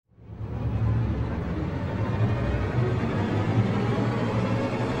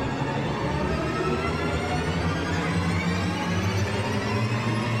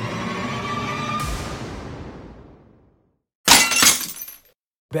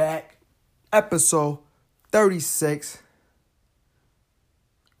back. Episode 36.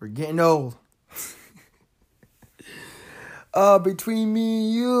 We're getting old. Between me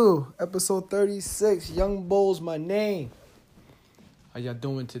and you, episode 36. Young Bull's my name. How y'all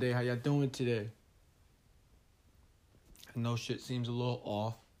doing today? I know shit seems a little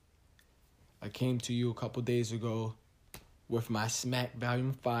off. I came to you a couple days ago with my Smack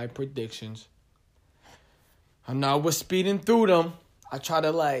Volume 5 predictions. I know I was speeding through them. I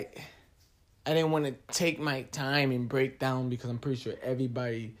didn't want to take my time and break down because I'm pretty sure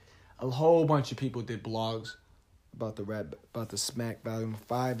a whole bunch of people did blogs about the Smack Volume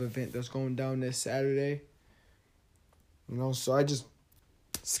 5 event that's going down this Saturday. So I just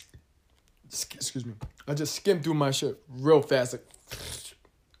skimmed through my shit real fast.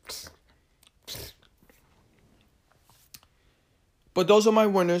 But those are my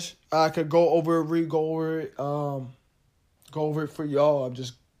winners. I could go over it for y'all. I'm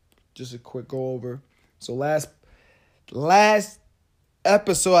just a quick go over. So last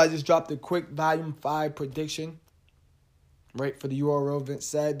episode, I just dropped a quick Volume 5 prediction, right, for the URL event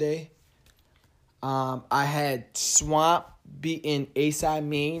Saturday. I had Swamp beating A-Side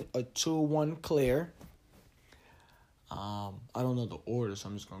Main a 2-1 clear. I don't know the order, so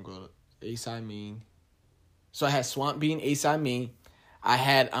I'm just going to go to A-Side Main. So I had Swamp beating A-Side Main. I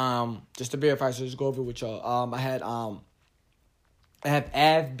had, just to verify, so just go over it with y'all. I had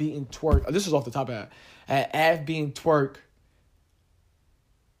Av beating Twerk. This is off the top of that. I had Av beating Twerk.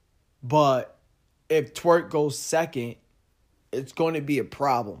 But if Twerk goes second, it's going to be a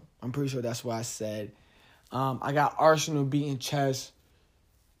problem. I'm pretty sure that's what I said. I got Arsenal beating Chess.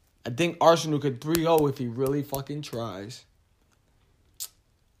 I think Arsenal could 3-0 if he really fucking tries.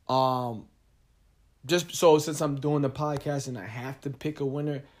 Just so since I'm doing the podcast and I have to pick a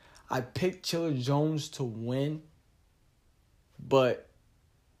winner, I picked Chilla Jones to win. But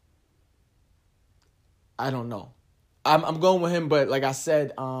I don't know. I'm going with him, but like I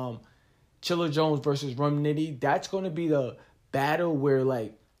said, Chilla Jones versus Rum Nitty, that's going to be the battle where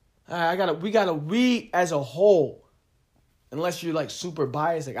we as a whole, unless you're like super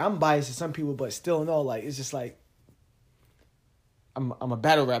biased, like I'm biased to some people, but still no, like it's just like I'm a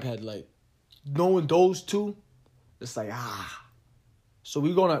battle rap head, like knowing those two, it's like So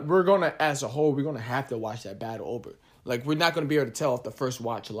we're gonna as a whole, we're gonna have to watch that battle over. Like we're not gonna be able to tell if the first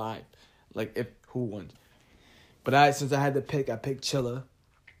watch live, like if who wins. But since I had to pick, I picked Chilla.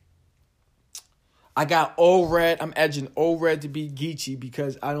 I got O-Red. I'm edging O-Red to beat Geechee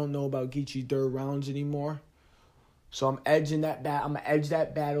because I don't know about Geechee third rounds anymore. So I'm edging that I'm gonna edge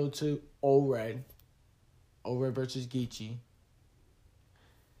that battle to O-Red. O-Red versus Geechee.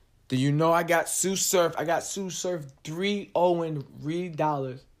 Do you know I got Sue Surf? I got Sue Surf 3-0 Reed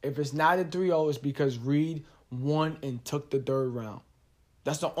Dollars. If it's not a 3-0, it's because Reed won and took the third round.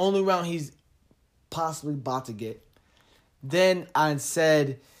 That's the only round he's possibly about to get. Then I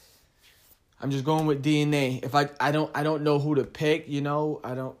said, I'm just going with DNA. If I don't know who to pick,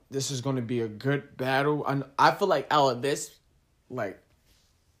 this is going to be a good battle. I feel like out of this, like,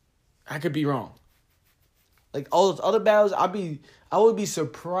 I could be wrong. Like all those other battles, I would be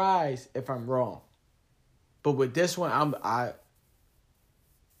surprised if I'm wrong. But with this one,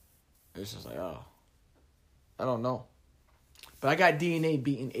 it's just like, I don't know. But I got DNA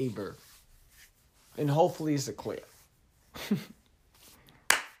beating A-Bird. And hopefully it's a clear.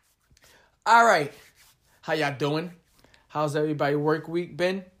 All right. How y'all doing? How's everybody work week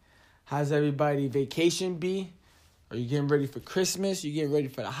been? How's everybody vacation be? Are you getting ready for Christmas? You getting ready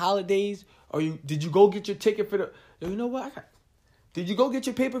for the holidays? Did you go get your ticket for the... You know what? Did you go get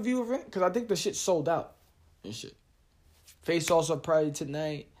your pay-per-view event? Because I think the shit sold out and shit. Face also probably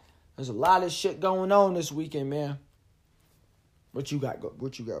tonight. There's a lot of shit going on this weekend, man. What you got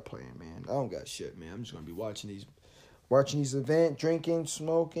playing, man? I don't got shit, man. I'm just gonna be watching these events, drinking,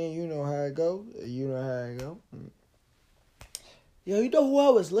 smoking. You know how it go. Yo, you know who I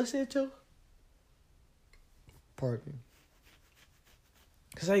was listening to? Pardon me.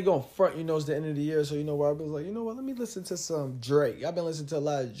 Cause I ain't gonna front, it's the end of the year, so I was like, let me listen to some Drake. I've been listening to a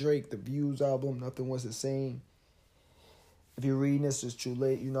lot of Drake, the Views album, Nothing Was the Same. If you're reading this, it's too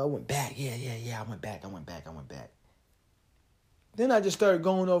late. I went back. Yeah. I went back. Then I just started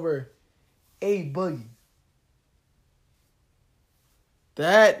going over A Boogie.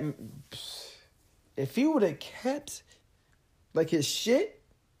 That, if he would have kept, like, his shit,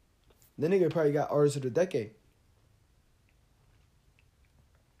 the nigga probably got Artist of the Decade.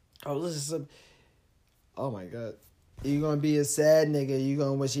 Oh, listen, oh my God. You gonna be a sad nigga. You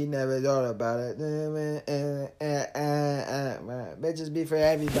gonna wish he never thought about it. Bitches be for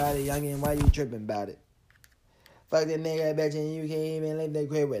everybody, youngin'. Why you tripping about it? Fuck that nigga, bitch, and you can't even leave the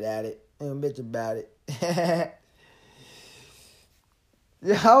crib without it. And bitch about it.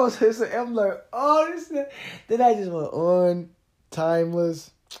 Yeah, I was listening. I'm like, oh, this. Then I just went on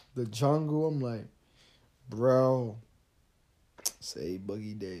Timeless, The Jungle. I'm like, bro, it's A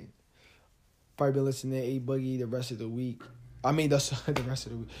Boogie Day. Probably been listening to A Boogie the rest of the week. I mean, that's the rest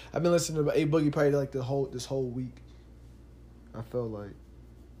of the week. I've been listening to A Boogie probably like this whole week. I felt like.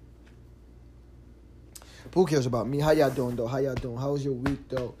 Who cares about me? How y'all doing though? How y'all doing? How was your week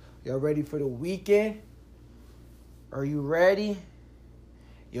though? Y'all ready for the weekend? Are you ready?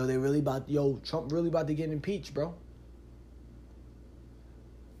 Trump really about to get impeached, bro.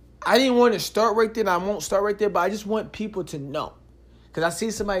 I didn't want to start right there, and I won't start right there, but I just want people to know. Because I see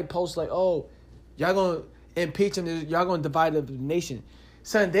somebody post like, oh, y'all going to impeach him, y'all going to divide the nation.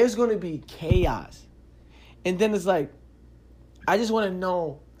 Son, there's going to be chaos. And then it's like, I just want to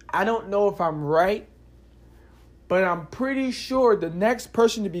know, I don't know if I'm right, but I'm pretty sure the next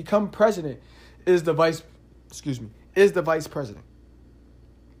person to become president is the vice president.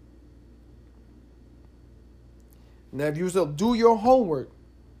 Now, if you still do your homework,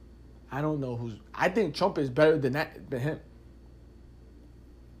 I don't know I think Trump is better than him.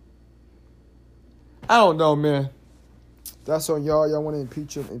 I don't know, man. That's on y'all. Y'all want to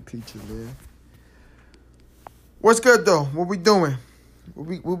impeach him, man. What's good, though? What we doing?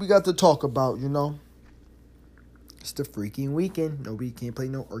 What we got to talk about, you know? It's the freaking weekend. No, we can't play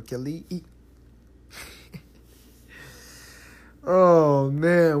no Hercules. Oh,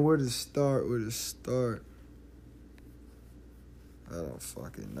 man. Where to start? I don't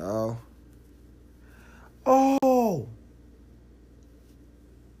fucking know. Oh!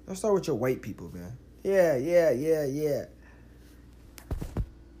 Let's start with your white people, man. Yeah.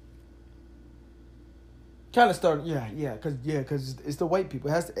 Kind of start, because it's the white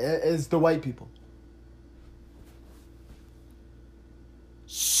people. It's the white people.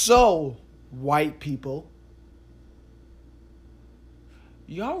 So, white people,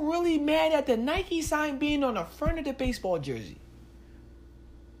 y'all really mad at the Nike sign being on the front of the baseball jersey?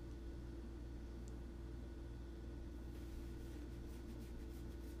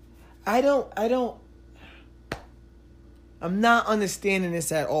 I'm not understanding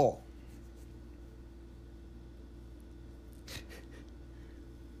this at all.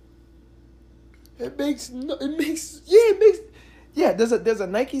 There's a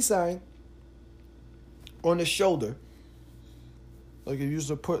Nike sign on the shoulder. Like it used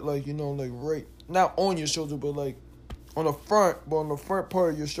to put right, not on your shoulder, but like on the front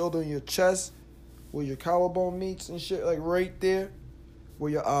part of your shoulder and your chest, where your collarbone meets and shit, like right there,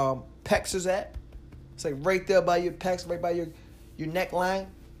 where your pecs is at. It's like right there by your pecs, right by your neckline.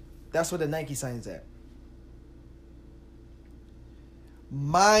 That's where the Nike sign's at.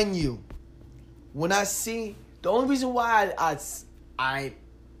 Mind you, when I see, the only reason why the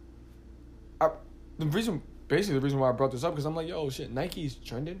reason why I brought this up, because I'm like, yo, shit, Nike's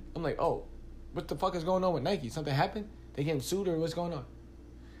trending. I'm like, oh, what the fuck is going on with Nike? Something happened? They getting sued or what's going on?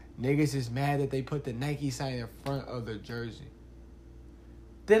 Niggas is mad that they put the Nike sign in front of the jersey.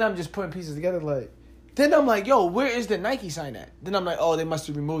 Then I'm just putting pieces together then I'm like, yo, where is the Nike sign at? Then I'm like, oh, they must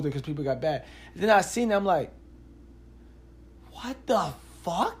have removed it because people got bad. Then I seen it, I'm like, what the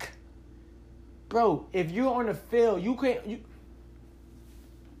fuck? Bro, if you're on the field, you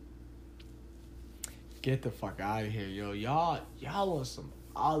get the fuck out of here, yo. Y'all on some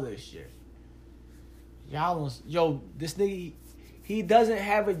other shit. This nigga, he doesn't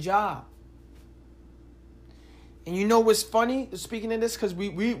have a job. And you know what's funny? Speaking of this, because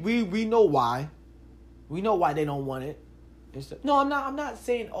we know why. We know why they don't want it. No, I'm not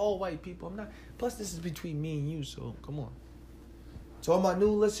saying all white people. I'm not. Plus, this is between me and you, so come on. To all my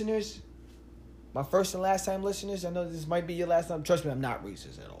new listeners, my first and last time listeners, I know this might be your last time. Trust me, I'm not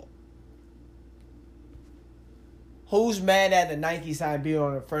racist at all. Who's mad at the Nike sign being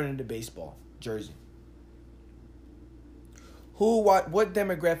on the front of the baseball jersey? What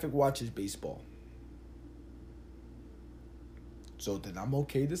demographic watches baseball? So then I'm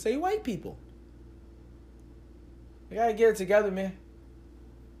okay to say white people. We gotta get it together, man.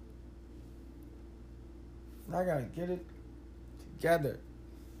 I gotta get it together.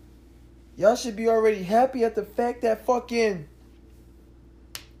 Y'all should be already happy at the fact that fucking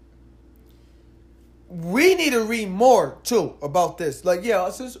we need to read more too about this. Like, yeah,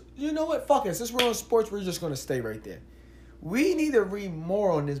 since you know what, fuck it. Since we're on sports, we're just gonna stay right there. We need to read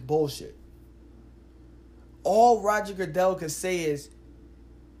more on this bullshit. All Roger Goodell could say is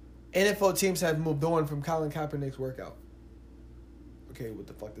NFL teams have moved on from Colin Kaepernick's workout. Okay, what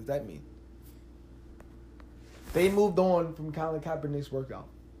the fuck does that mean? They moved on from Colin Kaepernick's workout.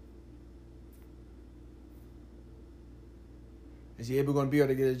 Is he able going to be able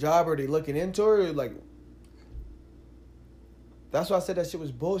to get a job? Or are they looking into it? Or like, that's why I said that shit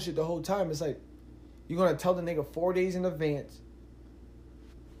was bullshit the whole time. It's like, you're going to tell the nigga 4 days in advance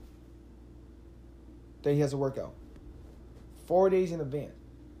that he has a workout. 4 days in advance.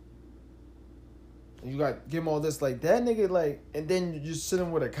 And you got to give him all this, like, that nigga, like, and then you just sit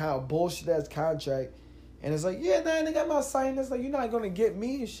him with a kind of bullshit-ass contract. And it's like, yeah, nah, nigga, I'm not signing this. Like, you're not going to get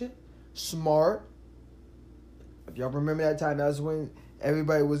me and shit. Smart. If y'all remember that time, that was when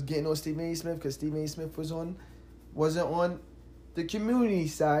everybody was getting on Stephen A. Smith, because Stephen A. Smith wasn't on the community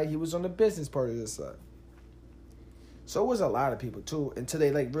side. He was on the business part of this side. So it was a lot of people, too, until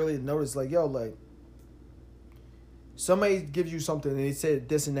they, like, really noticed, like, yo, like, somebody gives you something and they said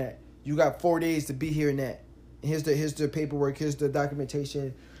this and that. You got 4 days to be here and that. Here's the paperwork. Here's the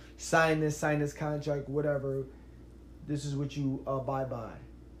documentation. Sign this contract, whatever. This is what you abide by.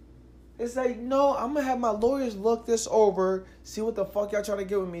 It's like, no, I'm going to have my lawyers look this over, see what the fuck y'all trying to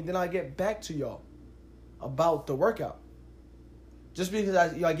get with me, then I'll get back to y'all about the workout. Just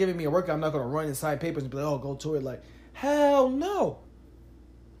because y'all giving me a workout, I'm not going to run and sign papers and be like, oh, go to it. Like, hell no.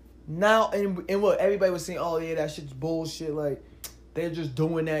 Now, and what everybody was saying, oh, yeah, that shit's bullshit. Like, they're just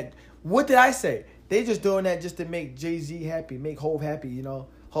doing that. What did I say? They just doing that just to make Jay-Z happy, make Hov happy, you know.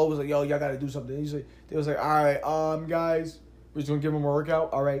 Hov was like, yo, y'all got to do something. They was like, all right, guys, we're just going to give him a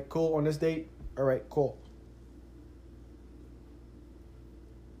workout. All right, cool, on this date. All right, cool.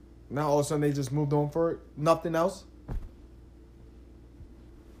 Now, all of a sudden, they just moved on for it. Nothing else.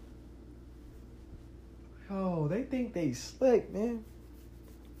 Yo, they think they slick, man.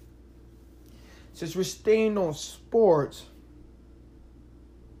 Since we're staying on sports,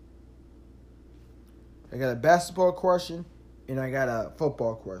 I got a basketball question and I got a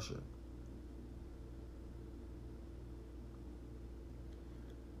football question.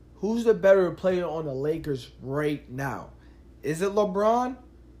 Who's the better player on the Lakers right now? Is it LeBron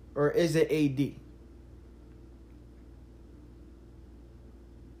or is it AD?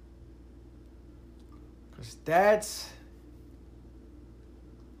 Because that's...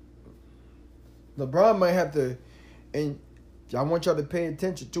 LeBron might have to... And I want y'all to pay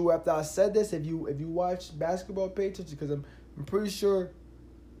attention too. After I said this, if you watch basketball, pay attention, because I'm pretty sure,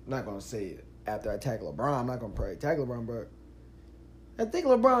 I'm not gonna say it after I tackle LeBron. I'm not gonna probably tackle LeBron, but I think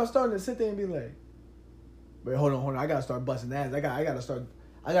LeBron's starting to sit there and be like, "Wait, hold on, I gotta start busting ass. I gotta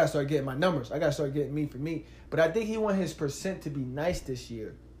start getting my numbers. I gotta start getting me for me." But I think he want his percent to be nice this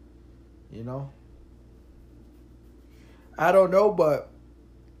year. You know, I don't know, but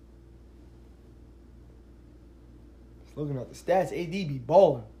looking at the stats, AD be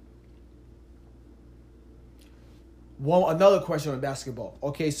balling. Another question on basketball.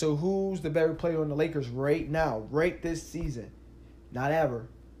 Okay, so who's the better player on the Lakers right now, right this season? Not ever.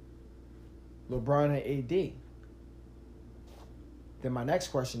 LeBron and AD. Then my next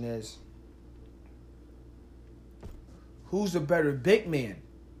question is, who's the better big man?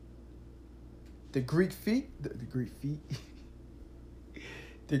 The Greek Freak?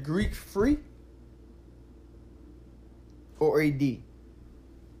 The Greek Freak? Or AD?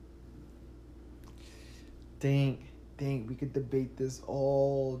 Think we could debate this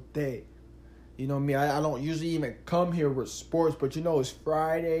all day. You know me, I don't usually even come here with sports, but you know it's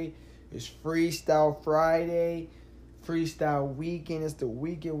Friday, it's Freestyle Friday, Freestyle Weekend. It's the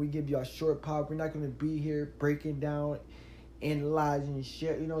weekend. We give y'all short pop. We're not gonna be here breaking down, analyzing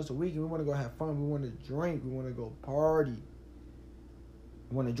shit. You know, it's the weekend. We want to go have fun. We want to drink. We want to go party.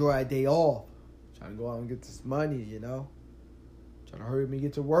 We want to enjoy our day off. Trying to go out and get this money. You know. Trying to hurry me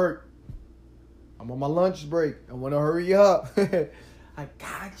get to work. I'm on my lunch break. I want to hurry up. I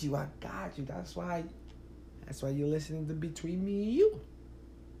got you. That's why you're listening to Between Me and You.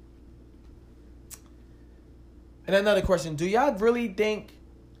 And another question. Do y'all really think...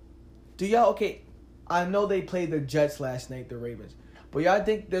 Okay, I know they played the Jets last night, the Ravens. But y'all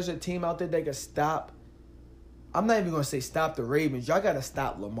think there's a team out there that can stop... I'm not even going to say stop the Ravens. Y'all got to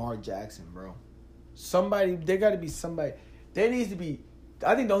stop Lamar Jackson, bro. There got to be somebody... There needs to be...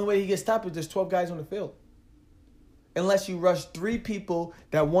 I think the only way he gets stopped is there's 12 guys on the field. Unless you rush 3 people,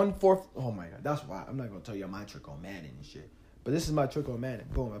 that 1/4... Oh, my God. That's why I'm not going to tell you my trick on Madden and shit. But this is my trick on Madden.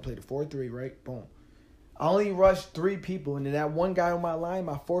 Boom. I played a 4-3, right? Boom. I only rushed 3 people. And then that one guy on my line,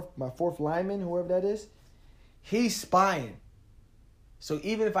 my fourth lineman, whoever that is, he's spying. So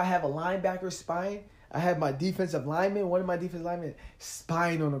even if I have a linebacker spying, I have my defensive lineman, one of my defensive linemen,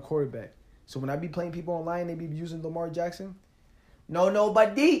 spying on the quarterback. So when I be playing people online, they be using Lamar Jackson.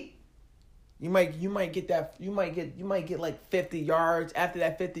 Nobody. You might get that. You might get like 50 yards. After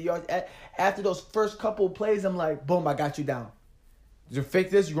that 50 yards, after those first couple of plays, I'm like, boom, I got you down. You fake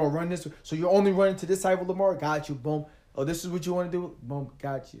this. You're gonna run this. So you're only running to this side of Lamar. Got you. Boom. Oh, this is what you want to do? Boom,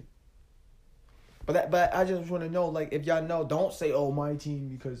 got you. But I just want to know, like, if y'all know, don't say, oh, my team,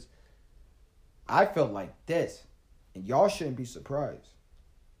 because I felt like this. And y'all shouldn't be surprised.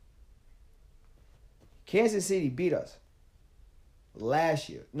 Kansas City beat us last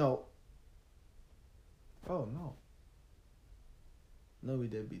year. No. Oh, no. No, we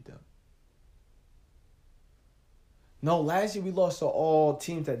did beat them. No, last year we lost to all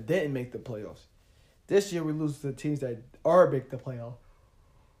teams that didn't make the playoffs. This year we lose to the teams that are make the playoffs.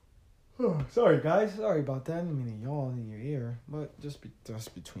 Sorry, guys. Sorry about that. I didn't mean to yawn in your ear. But just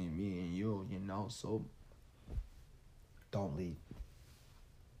between me and you, so don't leave.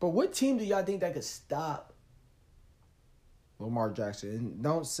 But what team do y'all think that could stop Lamar Jackson? And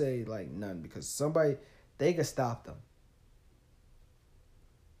don't say, like, none, because they could stop them.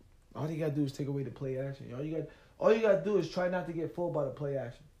 All you got to do is take away the play action. All you got to do is try not to get fooled by the play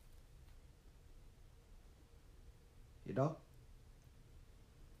action. You know?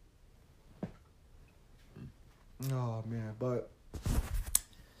 Oh, man, but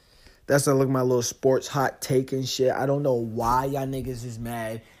that's a look at my little sports hot take and shit. I don't know why y'all niggas is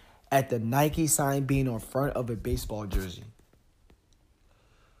mad at the Nike sign being on front of a baseball jersey.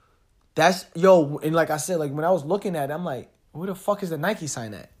 And like I said, like when I was looking at it, I'm like, where the fuck is the Nike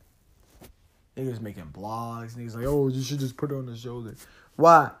sign at? Niggas making blogs. Niggas like, oh, you should just put it on the shoulder.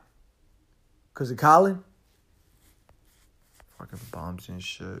 Why? Because of Colin? Fucking bombs and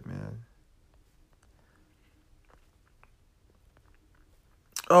shit, man.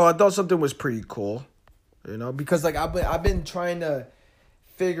 Oh, I thought something was pretty cool, because like I've been trying to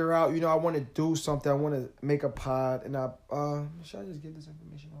figure out, I want to do something. I want to make a pod, and should I just give this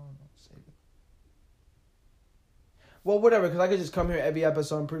information on? Save it. Well, whatever, because I could just come here every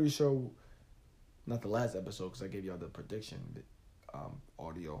episode. I'm pretty sure, not the last episode, because I gave y'all the prediction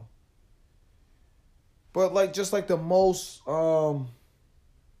audio. But like just like the most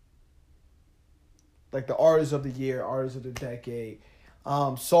like the artist of the year, artist of the decade.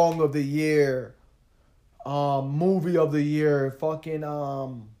 Song of the year, movie of the year, fucking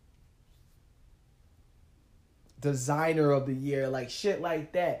designer of the year, like shit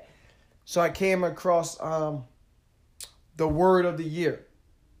like that. So I came across the word of the year.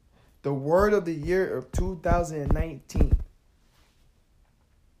 The word of the year of 2019.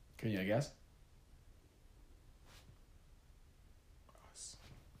 Can you guess?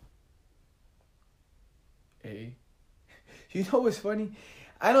 A. You know what's funny?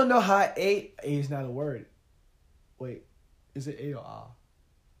 I don't know how A is not a word. Wait, is it A or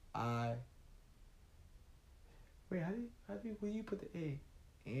I? Wait, where you put the A?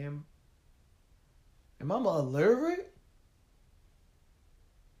 Am I illiterate?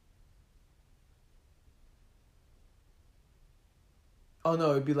 Oh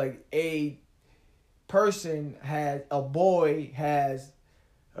no, it'd be like a person has, a boy has,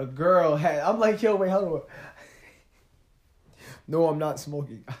 a girl has. I'm like, yo, wait, hold on. No, I'm not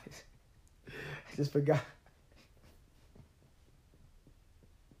smoking, guys. I just forgot.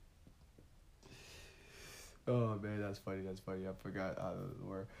 Oh, man, that's funny. I forgot how the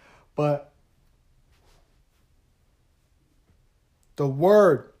word. But the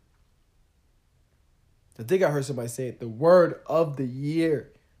word, I think I heard somebody say it, the word of the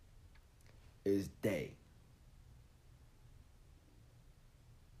year is day.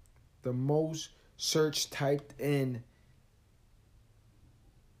 The most search typed in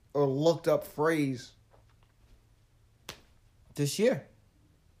or looked up phrase this year.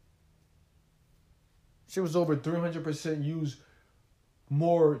 She was over 300% used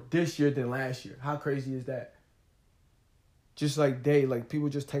more this year than last year. How crazy is that? Just like day, like people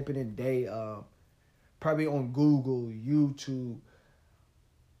just typing in day, probably on Google, YouTube,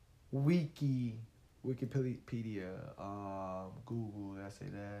 Wikipedia, Google, did I say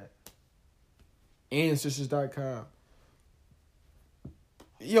that? Ancestors.com.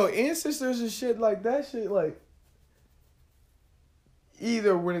 Yo, ancestors and shit like that shit, like,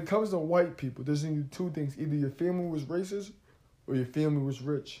 either when it comes to white people, there's only two things. Either your family was racist or your family was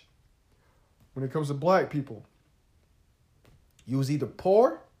rich. When it comes to black people, you was either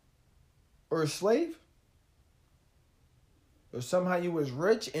poor or a slave, or somehow you was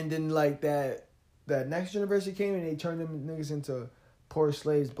rich, and then like that next generation came and they turned them niggas into poor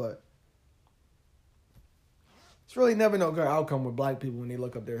slaves. But it's really never no good outcome with black people when they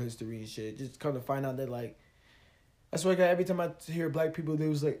look up their history and shit. Just come to find out that, like, that's why every time I hear black people, there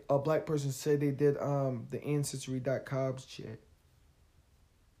was like a black person say they did the Ancestry.com shit.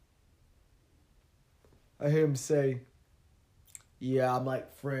 I hear him say, yeah, I'm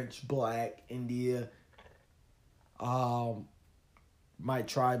like French, black, India. My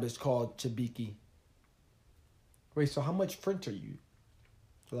tribe is called Chabiki. Wait, so how much French are you?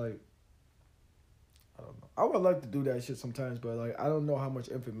 Like, I don't know. I would like to do that shit sometimes, but like, I don't know how much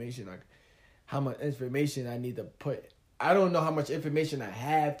information I need to put. I don't know how much information I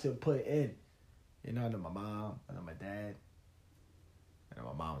have to put in. You know, I know my mom, I know my dad, I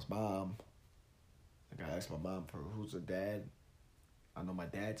know my mom's mom. I gotta ask my mom for who's her dad. I know my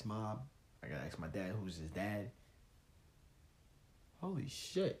dad's mom. I gotta ask my dad who's his dad. Holy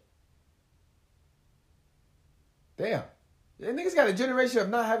shit. Damn. That niggas got a generation of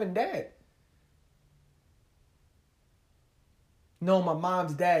not having dad. No, my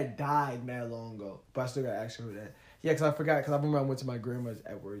mom's dad died mad long ago. But I still gotta ask her who that. Yeah, because I forgot. Because I remember I went to my grandma's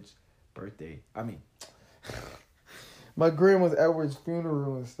Edward's birthday. My grandma's Edward's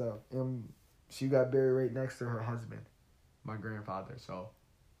funeral and stuff. And she got buried right next to her husband, my grandfather. So,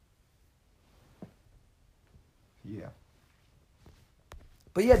 yeah.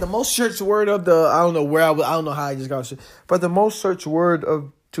 But yeah, the most searched word of I don't know how I just got shit. But the most searched word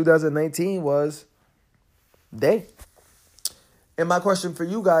of 2019 was day. And my question for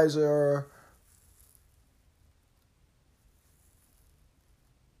you guys are,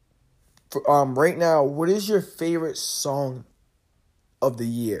 right now, what is your favorite song of the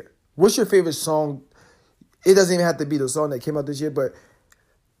year? What's your favorite song? It doesn't even have to be the song that came out this year, but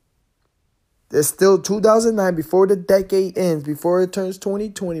there's still 2009 before the decade ends, before it turns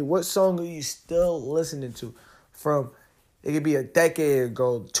 2020. What song are you still listening to from? It could be a decade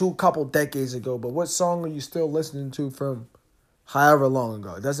ago, couple decades ago, but what song are you still listening to from however long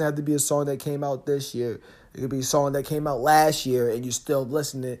ago? It doesn't have to be a song that came out this year. It could be a song that came out last year and you still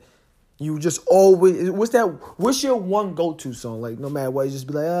listening. You just always, what's your one go-to song? Like, no matter what, you just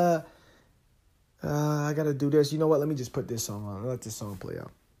be like, I gotta do this. You know what? Let me just put this song on. Let this song play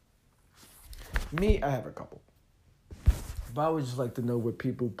out. Me, I have a couple. But I would just like to know what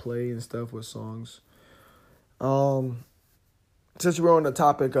people play and stuff with songs. Since we're on the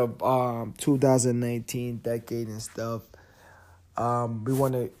topic of 2019 decade and stuff, we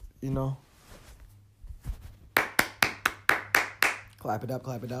want to, clap it up,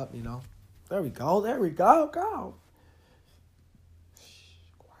 There we go, go.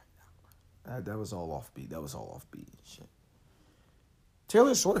 That was all offbeat. Shit.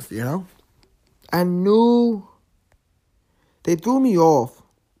 Taylor Swift, I knew they threw me off.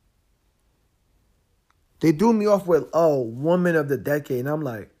 They threw me off with, Woman of the Decade. And I'm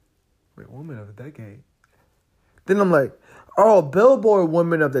like, wait, Woman of the Decade? Then I'm like, Billboard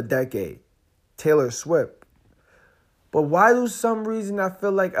Woman of the Decade. Taylor Swift. But why do some reason I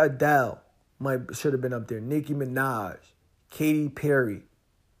feel like Adele should have been up there? Nicki Minaj. Katy Perry.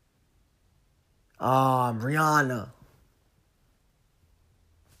 Rihanna.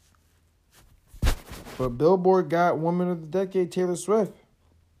 But Billboard got Woman of the Decade, Taylor Swift.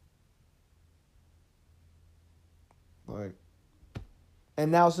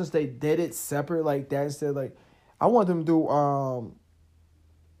 And now since they did it separate like that, instead, I want them to do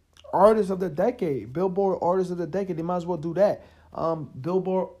Artist of the Decade, Billboard Artist of the Decade. They might as well do that.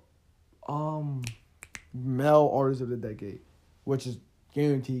 Billboard Male Artist of the Decade, which is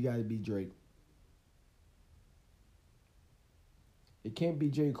guaranteed got to be Drake. It can't be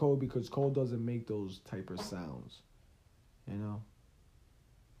J. Cole because Cole doesn't make those type of sounds,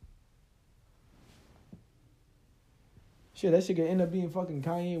 Shit, that shit could end up being fucking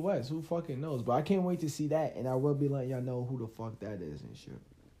Kanye West. Who fucking knows? But I can't wait to see that, and I will be letting y'all know who the fuck that is and shit.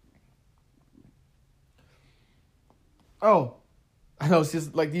 Oh, I know it's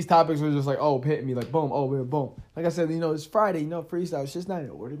just like these topics were just like, hit me like boom, boom. Like I said, it's Friday, freestyle. It's just not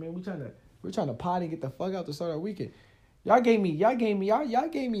in order, man. We're trying to potty and get the fuck out to start our weekend. Y'all gave me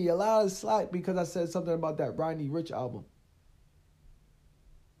a lot of slack because I said something about that Rodney Ricch album.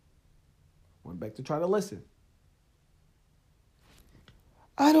 Went back to try to listen.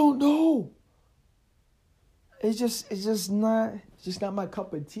 I don't know. It's just not my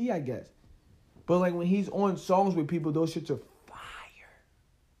cup of tea, I guess. But like when he's on songs with people, those shits are fire.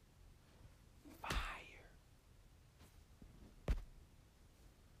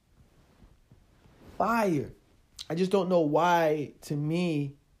 Fire. I just don't know why, to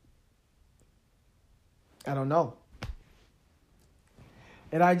me, I don't know.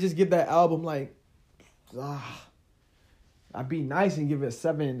 And I just give that album I'd be nice and give it a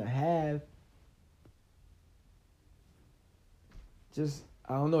 7.5. Just,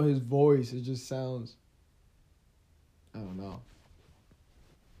 I don't know, his voice, it just sounds, I don't know.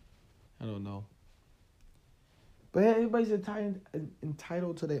 But everybody's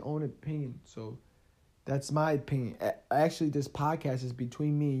entitled to their own opinion, so that's my opinion. Actually, this podcast is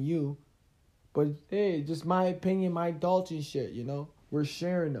between me and you. But, hey, just my opinion, my thoughts and shit, We're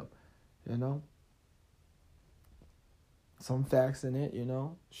sharing them, some facts in it, you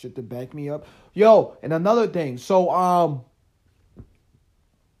know, shit to back me up. Yo, and another thing. So,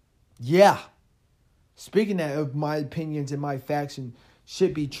 yeah. Speaking of my opinions and my facts and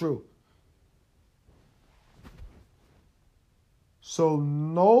shit be true. So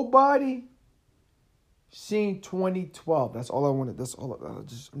nobody seen 2012. That's all I wanted. That's all. I'm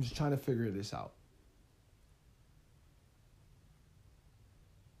just trying to figure this out.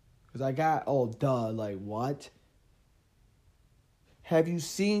 Because I got, like, what? Have you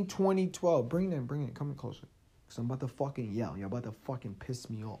seen 2012? Bring it. Come in closer. Because I'm about to fucking yell. You're about to fucking piss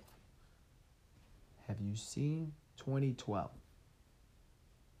me off. Have you seen 2012?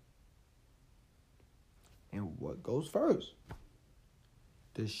 And what goes first?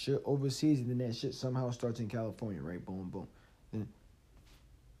 This shit overseas, and then that shit somehow starts in California, right? Boom, boom. Then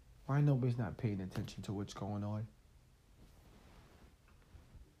why nobody's not paying attention to what's going on?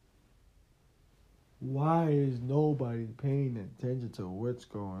 Why is nobody paying attention to what's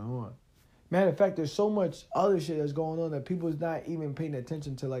going on? Matter of fact, there's so much other shit that's going on that people's not even paying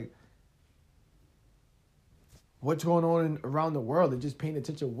attention to, like, what's going on around the world. They're just paying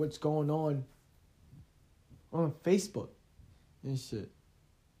attention to what's going on Facebook and shit.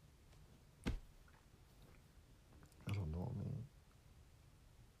 I don't know, man.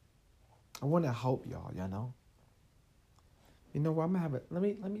 I want to help y'all, you know? You know what? I'm gonna have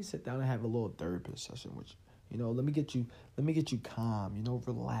let me sit down and have a little therapist session with you. You know, let me get you calm, you know,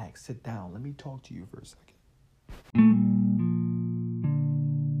 relax, sit down. Let me talk to you for a second.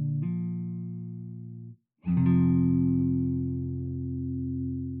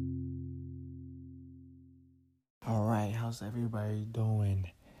 All right, how's everybody doing?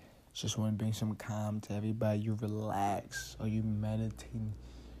 Just want to bring some calm to everybody. You relax. Are you meditating?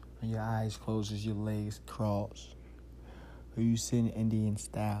 Are your eyes closed as your legs crossed? Are you sitting Indian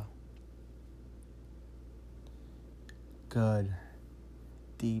style? Good.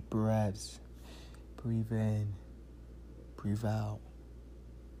 Deep breaths. Breathe in. Breathe out.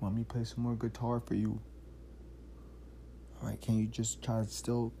 Want me to play some more guitar for you? All right, can you just try to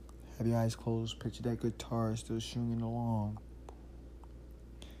still have your eyes closed? Picture that guitar still stringing along.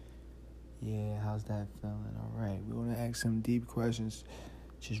 Yeah, how's that feeling? All right, we want to ask some deep questions.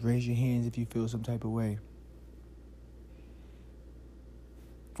 Just raise your hands if you feel some type of way.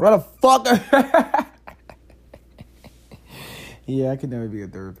 What a fucker! Yeah, I could never be a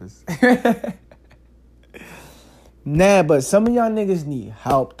therapist. Nah, but some of y'all niggas need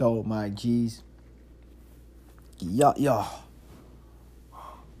help, though, my G's. Yo.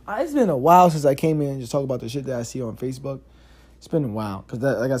 It's been a while since I came in and just talk about the shit that I see on Facebook. It's been a while. Because,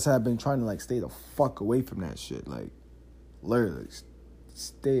 like I said, I've been trying to, like, stay the fuck away from that shit. Like, literally,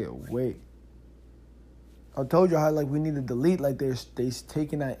 stay away. I told you how, like, we need to delete. Like, they're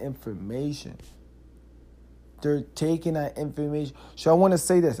taking that information. They're taking that information. So I want to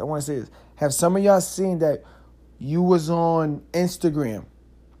say this. Have some of y'all seen that you was on Instagram?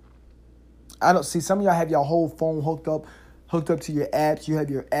 I don't see. Some of y'all have your whole phone hooked up to your apps. You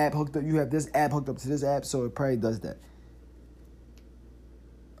have your app hooked up. You have this app hooked up to this app, so it probably does that.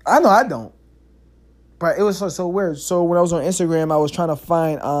 I know I don't. But it was so weird. So when I was on Instagram, I was trying to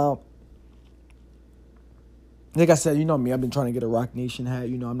find, like I said, you know me, I've been trying to get a Rock Nation hat.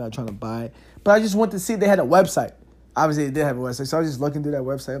 You know, I'm not trying to buy it. But I just wanted to see if they had a website. Obviously, they did have a website. So I was just looking through that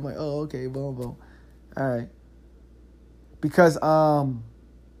website. I'm like, oh, okay, boom, boom. All right. Because, how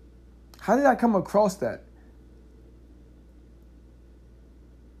did I come across that?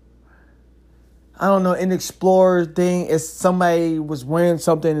 I don't know, in Explorer thing, it's somebody was wearing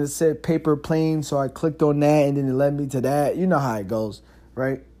something that said Paper Plane, so I clicked on that, and then it led me to that. You know how it goes,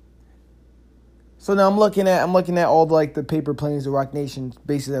 right? So now I'm looking at all the Paper Planes, the Rock Nation.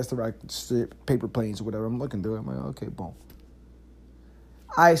 Basically, that's the Rock Paper Planes or whatever. I'm looking through it. I'm like, okay, boom.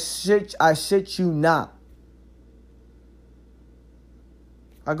 I shit you not.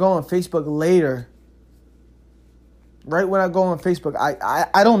 I go on Facebook later. Right when I go on Facebook,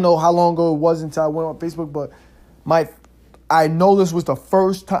 I don't know how long ago it was until I went on Facebook, but I know this was the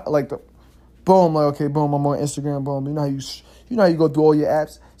first time, boom, like, okay, boom, I'm on Instagram, boom. You know how you go through all your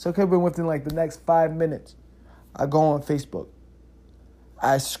apps. So okay, but within like the next 5 minutes, I go on Facebook.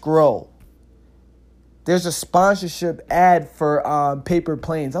 I scroll. There's a sponsorship ad for Paper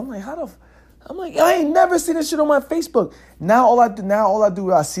Planes. I'm like, I ain't never seen this shit on my Facebook. Now all I do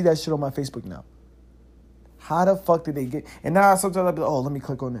is I see that shit on my Facebook now. How the fuck did they get? And now sometimes I'll be like, oh, let me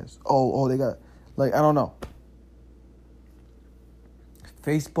click on this. Oh, they got, like, I don't know.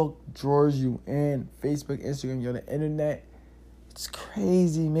 Facebook draws you in. Facebook, Instagram, you're on the internet. It's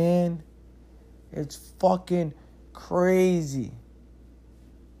crazy, man. It's fucking crazy.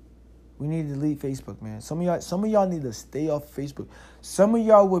 We need to delete Facebook, man. Some of y'all need to stay off Facebook. Some of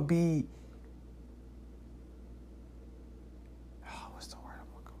y'all would be. What's the word I'm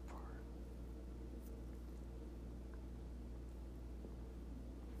looking for?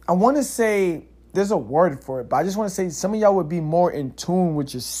 I want to say there's a word for it, but I just want to say some of y'all would be more in tune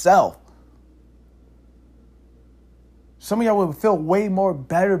with yourself. Some of y'all would feel way more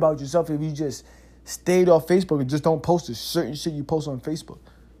better about yourself if you just stayed off Facebook and just don't post the certain shit you post on Facebook.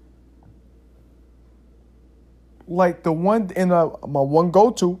 Like the one in my one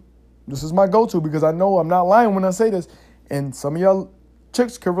go-to, this is my go-to because I know I'm not lying when I say this, and some of y'all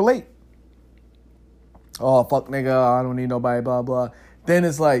chicks can relate. Oh, fuck nigga, I don't need nobody, blah, blah. Then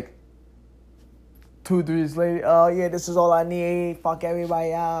it's like 2-3 years later, oh yeah, this is all I need, fuck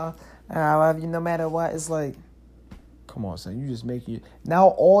everybody, I love you no matter what. It's like, come on, son, you just make it. Now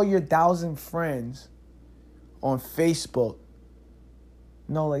all your 1,000 friends on Facebook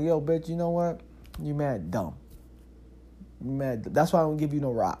know, like, yo, bitch, you know what? You mad dumb. You mad. That's why I don't give you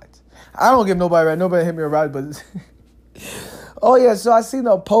no rides. I don't give nobody rides. Nobody hit me a ride, but... Oh, yeah, so I seen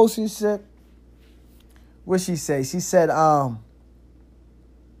the post and shit. What'd she say? She said,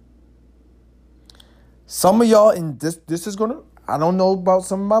 some of y'all, and this is gonna... I don't know about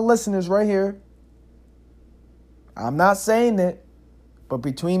some of my listeners right here. I'm not saying it, but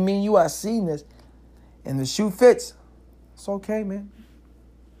between me and you, I seen this, and the shoe fits. It's okay, man.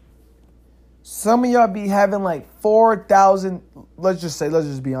 Some of y'all be having like 4,000, let's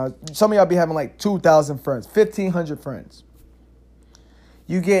just be honest. Some of y'all be having like 2,000 friends, 1,500 friends.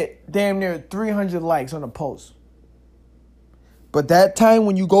 You get damn near 300 likes on a post. But that time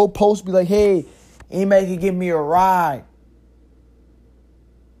when you go post, be like, hey, anybody can give me a ride.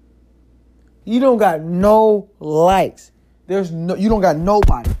 You don't got no likes. You don't got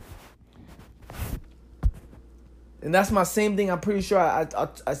nobody. And that's my same thing. I'm pretty sure I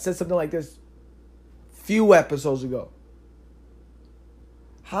said something like this few episodes ago.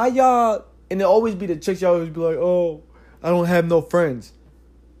 How y'all, and it always be the chicks, y'all always be like, oh, I don't have no friends.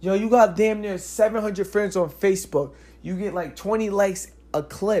 Yo, you got damn near 700 friends on Facebook. You get like 20 likes a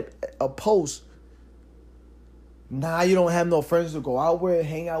clip, a post. Nah, you don't have no friends to go out with,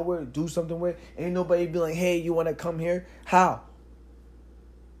 hang out with, do something with. Ain't nobody be like, hey, you want to come here? How?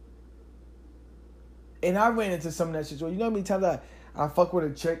 And I ran into some of that shit. You know how many times I fuck with a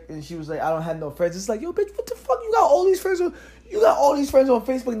chick and she was like, I don't have no friends. It's like, yo, bitch, what the fuck? You got all these friends on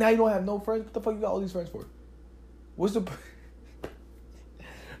Facebook. Now you don't have no friends. What the fuck you got all these friends for? What's the...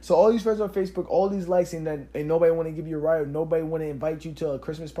 So all these friends on Facebook, all these likes, and then ain't nobody want to give you a ride, or nobody want to invite you to a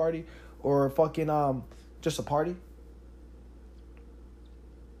Christmas party or fucking just a party.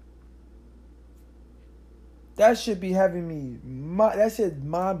 That shit be having me, that shit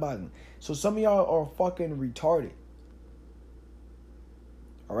mind-boggling. So some of y'all are fucking retarded.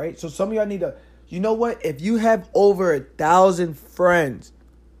 All right? So some of y'all need to, you know what? If you have over 1,000 friends,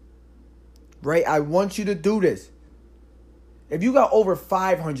 right? I want you to do this. If you got over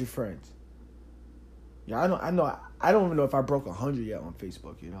 500 friends, yeah, I don't even know if I broke 100 yet on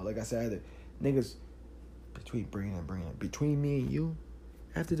Facebook. You know, like I said, I had niggas between me and you,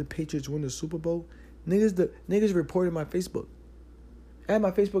 after the Patriots win the Super Bowl, niggas reported my Facebook. I had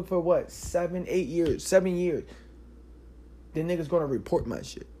my Facebook for what, 7 years. Then niggas gonna report my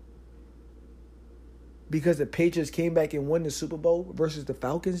shit because the Patriots came back and won the Super Bowl versus the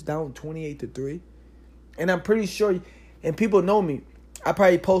Falcons, down 28-3, and I'm pretty sure. And people know me. I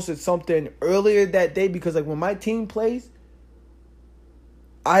probably posted something earlier that day because, like, when my team plays,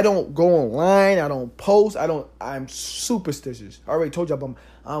 I don't go online. I don't post. I'm superstitious. I already told you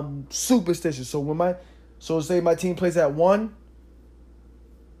I'm superstitious. So say my team plays at 1,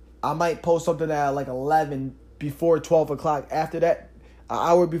 I might post something at like 11 before 12 o'clock. After that, an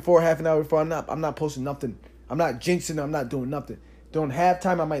hour before, half an hour before, I'm not posting nothing. I'm not jinxing. I'm not doing nothing. During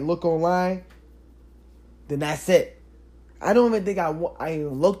halftime, I might look online. Then that's it. I don't even think I even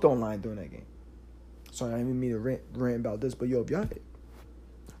looked online during that game. Sorry, I didn't mean to rant about this, but yo, if y'all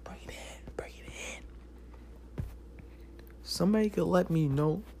bring it in. Somebody could let me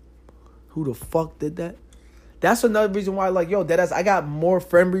know who the fuck did that. That's another reason why, like, yo, I got more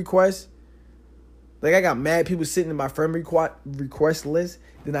friend requests. Like, I got mad people sitting in my friend request list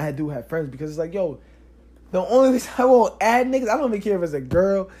than I do have friends, because it's like, yo, the only reason I won't add niggas, I don't even care if it's a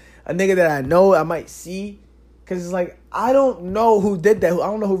girl, a nigga that I know I might see. Because it's like, I don't know who did that. I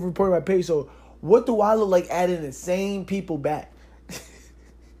don't know who reported my page. So what do I look like adding the same people back?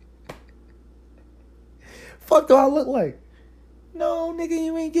 Fuck do I look like? No, nigga,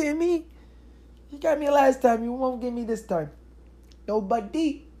 you ain't getting me. You got me last time. You won't get me this time.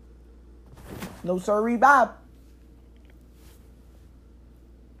 Nobody. No sorry, Bob.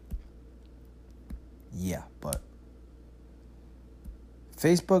 Yeah, but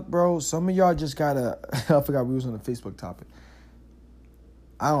Facebook, bro, some of y'all just gotta... I forgot we was on the Facebook topic.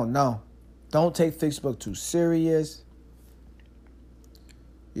 I don't know. Don't take Facebook too serious.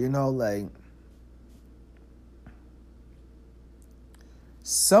 You know, like...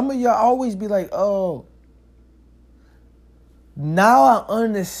 Some of y'all always be like, oh... Now I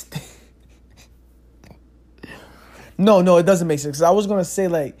understand. No, it doesn't make sense. 'Cause I was gonna say,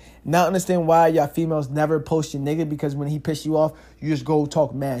 like, now I understand why y'all females never post your nigga, because when he piss you off, you just go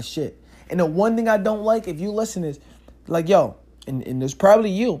talk mad shit. And the one thing I don't like, if you listen, is like, yo, and there's probably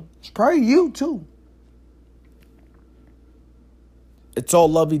you. It's probably you too. It's all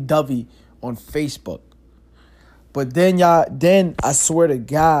lovey-dovey on Facebook. But then I swear to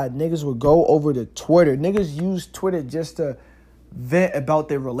God, niggas would go over to Twitter. Niggas use Twitter just to vent about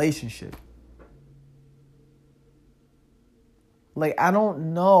their relationship. Like, I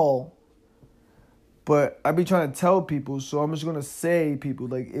don't know, but I be trying to tell people, so I'm just going to say, people,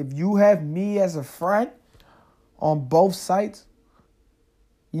 like, if you have me as a friend on both sites,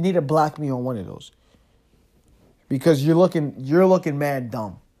 you need to block me on one of those. Because you're looking mad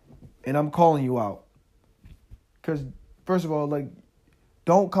dumb. And I'm calling you out. Because, first of all, like,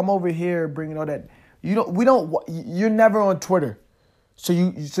 don't come over here bringing all that. You're never on Twitter. So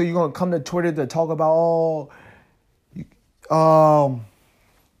you're going to come to Twitter to talk about, I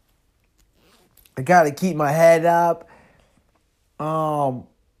gotta keep my head up. Come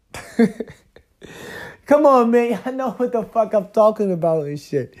on, man. I know what the fuck I'm talking about and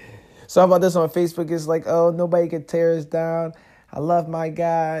shit. So about this on Facebook, it's like, oh, nobody can tear us down. I love my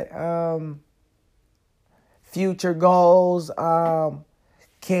guy. Future goals.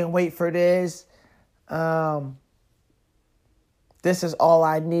 Can't wait for this. This is all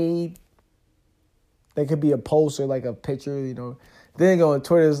I need. There could be a post or like a picture, you know. Then go on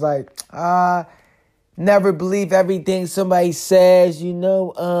Twitter, it's like, never believe everything somebody says, you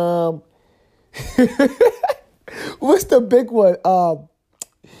know. What's the big one?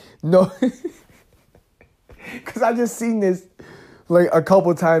 No. Because I just seen this like a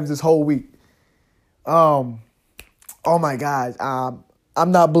couple times this whole week. Oh my God.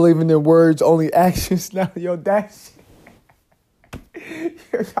 I'm not believing in words, only actions now. Yo, that shit.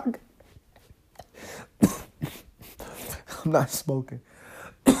 I'm not smoking.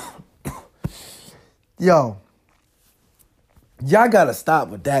 Yo. Y'all gotta stop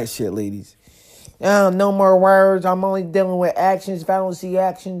with that shit, ladies. No more words. I'm only dealing with actions. If I don't see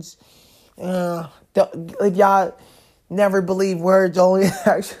actions, if y'all never believe words, only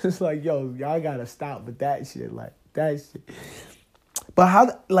actions. Like, yo, y'all gotta stop with that shit. Like, that shit. But how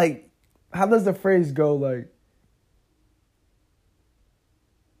does the phrase go? Like,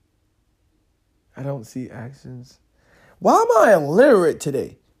 I don't see actions. Why am I illiterate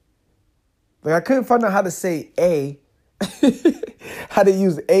today? Like, I couldn't find out how to say a. How to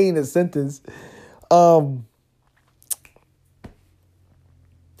use a in a sentence.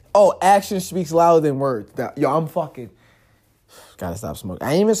 Action speaks louder than words. Now, yo, I'm fucking... Gotta stop smoking.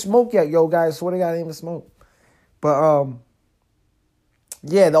 I ain't even smoked yet, yo, guys. Swear to God, I ain't even smoked. But,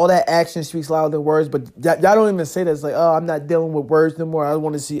 yeah, all that action speaks louder than words. But y'all don't even say that. It's like, oh, I'm not dealing with words no more. I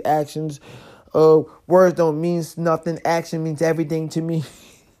want to see actions. Words don't mean nothing. Action means everything to me.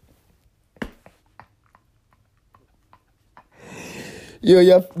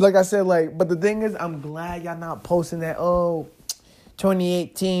 Yeah, like I said, like, but the thing is, I'm glad y'all not posting that.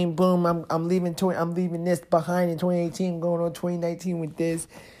 2018, boom, I'm leaving this behind in 2018, going on 2019 with this,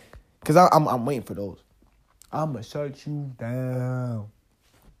 cause I'm waiting for those. I'ma shut you down.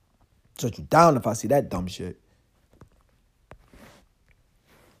 Shut you down if I see that dumb shit.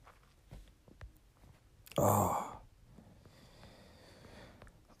 Oh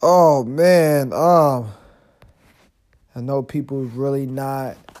man, I know people really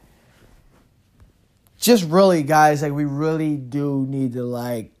not. Just really, guys, like, we really do need to,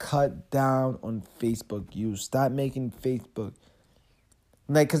 like, cut down on Facebook use. Stop making Facebook.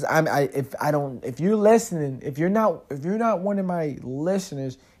 Like, cause if you're listening, if you're not one of my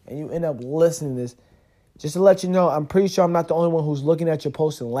listeners and you end up listening to this, just to let you know, I'm pretty sure I'm not the only one who's looking at your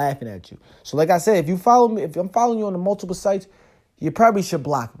post and laughing at you. So like I said, if you follow me, if I'm following you on the multiple sites, you probably should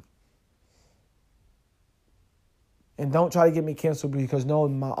block me. And don't try to get me canceled, because no,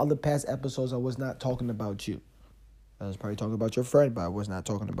 in my other past episodes, I was not talking about you. I was probably talking about your friend, but I was not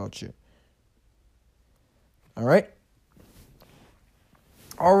talking about you. All right?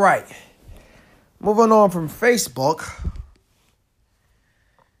 All right. Moving on from Facebook.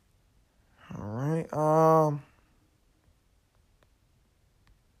 All right.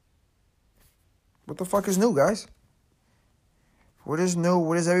 What the fuck is new, guys? What is new?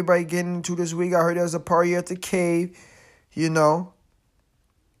 What is everybody getting into this week? I heard there was a party at the cave, you know.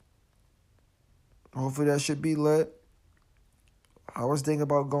 Hopefully that should be lit. I was thinking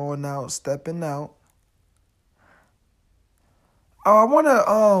about going out, stepping out. Oh, I wanna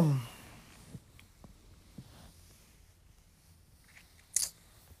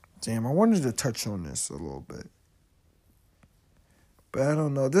damn, I wanted to touch on this a little bit. But I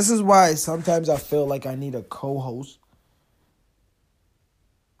don't know. This is why sometimes I feel like I need a co-host.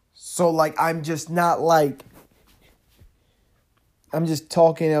 So, like, I'm just not like, I'm just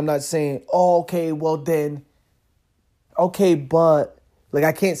talking. I'm not saying, oh, okay, well then, okay, but, like,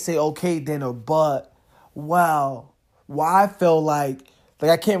 I can't say okay then or but. Wow. Why I feel like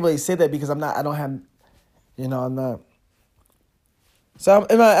I can't really say that because I don't have, I'm not. So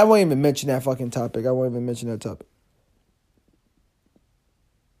I won't even mention that fucking topic. I won't even mention that topic.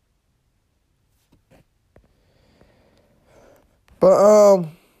 But,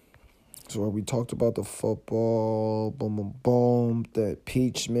 so we talked about the football, boom, boom, boom, the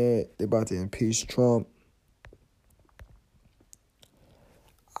impeachment. They about to impeach Trump.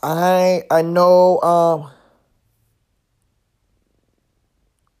 I know, I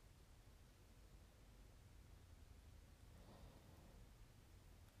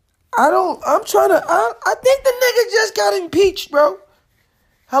think the nigga just got impeached, bro.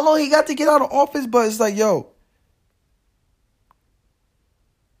 How long he got to get out of office? But it's like, yo.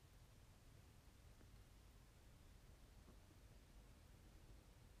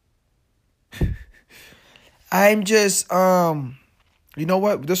 I'm just, you know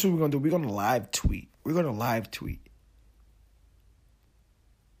what? This is what we're going to do. We're going to live tweet.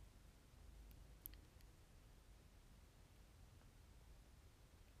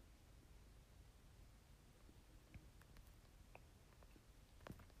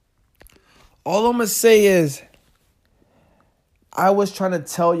 All I'm going to say is, I was trying to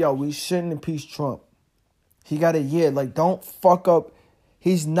tell y'all we shouldn't impeach Trump. He got a year. Like, don't fuck up.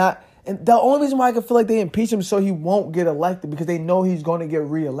 He's not. And the only reason why I can feel like they impeach him is so he won't get elected because they know he's going to get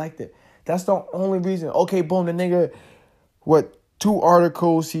reelected. That's the only reason. Okay, boom, the nigga, 2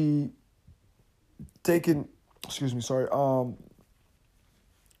 articles he taken,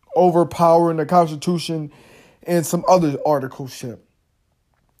 overpowering the Constitution and some other article shit.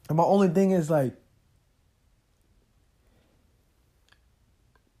 And my only thing is like,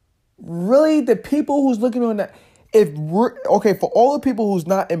 really the people who's looking on that, for all the people who's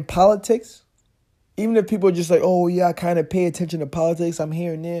not in politics, even if people are just like, oh yeah, I kind of pay attention to politics, I'm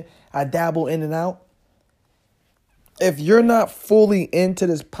here and there, I dabble in and out. If you're not fully into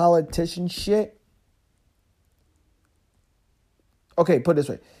this politician shit, okay, put it this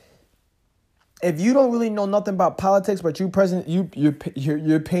way. If you don't really know nothing about politics, but you're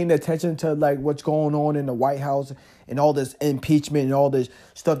paying attention to like what's going on in the White House and all this impeachment and all this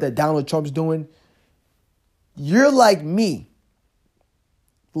stuff that Donald Trump's doing, you're like me.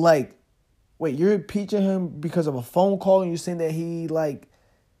 Like, wait, you're impeaching him because of a phone call and you're saying that he like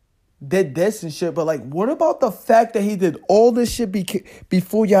did this and shit, but like, what about the fact that he did all this shit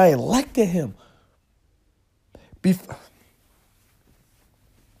before y'all elected him?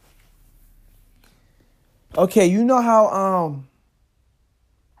 Okay, you know how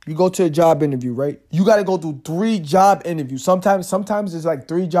you go to a job interview, right? You got to go through 3 job interviews. Sometimes it's like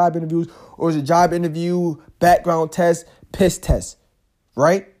 3 job interviews, or it's a job interview, background test, piss test,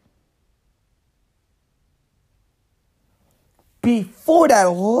 right? Before that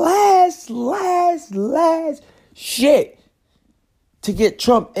last shit to get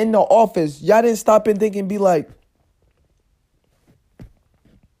Trump in the office, y'all didn't stop and think and be like,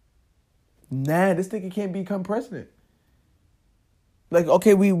 nah, this nigga can't become president. Like,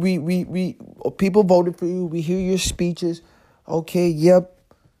 okay, we people voted for you. We hear your speeches. Okay, yep.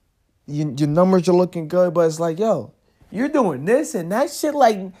 Your numbers are looking good, but it's like, yo, you're doing this and that shit.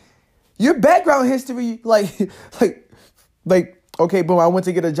 Like, your background history, like, okay, boom, I went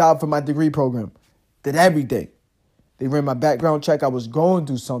to get a job for my degree program. Did everything. They ran my background check. I was going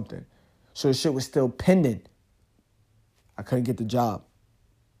through something. So the shit was still pending. I couldn't get the job.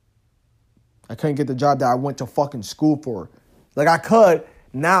 I couldn't get the job that I went to fucking school for. Like, I could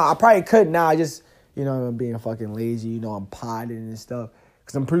now. I probably could now. I just, I'm being fucking lazy. I'm podding and stuff.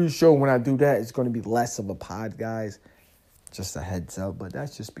 Because I'm pretty sure when I do that, it's going to be less of a pod, guys. Just a heads up. But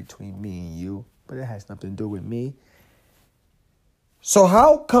that's just between me and you. But it has nothing to do with me. So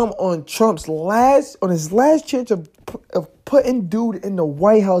how come on his last chance of putting dude in the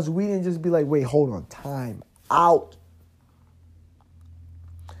White House, we didn't just be like, wait, hold on, time out?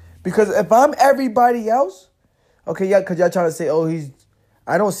 Because if I'm everybody else, okay, yeah, because y'all trying to say,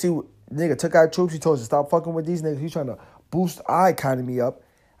 I don't see, nigga took out troops, he told us to stop fucking with these niggas, he's trying to boost our economy up.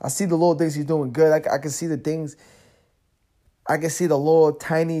 I see the little things he's doing good. I can see the things. I can see the little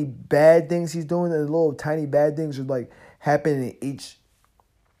tiny bad things he's doing. And the little tiny bad things are like happening in each.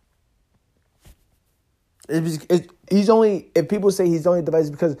 He's only, if people say he's only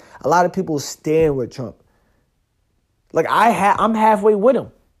divisive, because a lot of people stand with Trump. Like I'm halfway with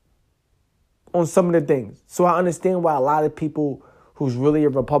him on some of the things. So I understand why a lot of people who's really a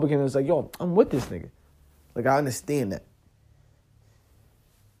Republican is like, yo, I'm with this nigga. Like, I understand that.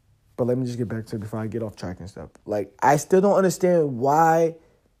 But let me just get back to it before I get off track and stuff. Like, I still don't understand why,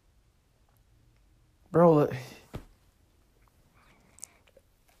 bro, look,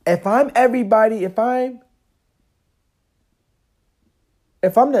 if I'm everybody, if I'm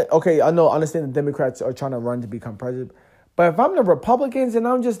okay, I understand the Democrats are trying to run to become president, but if I'm the Republicans and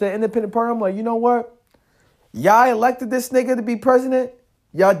I'm just the independent party, I'm like, you know what? Y'all elected this nigga to be president.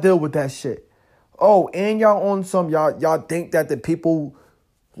 Y'all deal with that shit. Oh, and y'all on some, y'all think that the people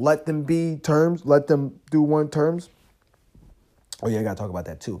let them be terms, let them do one terms. Oh yeah, I gotta talk about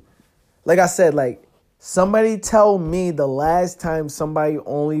that too. Like I said, like somebody tell me the last time somebody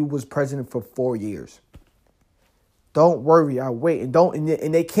only was president for 4 years. Don't worry, I wait.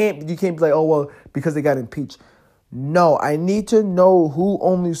 And they can't, you can't be like, oh well, because they got impeached. No, I need to know who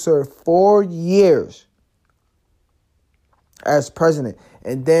only served 4 years as president.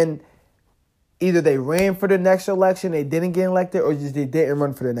 And then either they ran for the next election, they didn't get elected, or just they didn't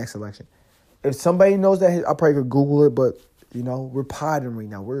run for the next election. If somebody knows that, I probably could Google it, but, you know, we're potting right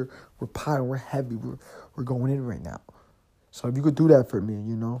now. We're potting, we're heavy, we're going in right now. So if you could do that for me,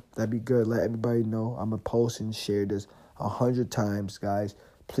 you know, that'd be good. Let everybody know. I'm going to post and share this 100 times, guys.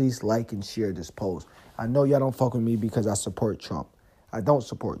 Please like and share this post. I know y'all don't fuck with me because I support Trump. I don't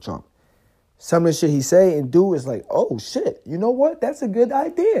support Trump. Some of the shit he say and do is like, oh, shit, you know what? That's a good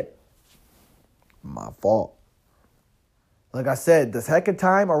idea. My fault. Like I said, the second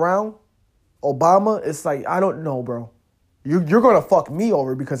time around, Obama, it's like, I don't know, bro. You're going to fuck me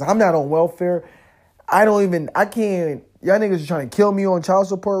over because I'm not on welfare. I can't, y'all niggas are trying to kill me on child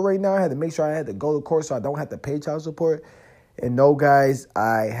support right now. I had to make sure I had to go to court so I don't have to pay child support. And no, guys,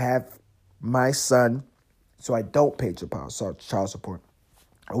 I have my son, so I don't pay child support.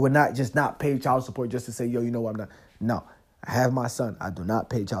 I would not just not pay child support just to say, yo, you know what, I'm not. No, I have my son. I do not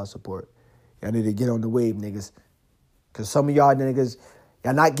pay child support. Y'all need to get on the wave, niggas. Because some of y'all niggas,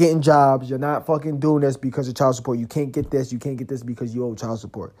 y'all not getting jobs. You're not fucking doing this because of child support. You can't get this. You can't get this because you owe child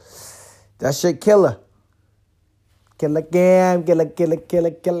support. That shit killer. Killer Cam.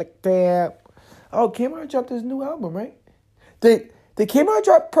 Oh, Cameron dropped his new album, right? Did Cameron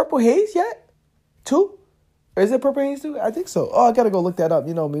drop Purple Haze yet? 2? Or is it Purple Haze 2? I think so. Oh, I gotta go look that up.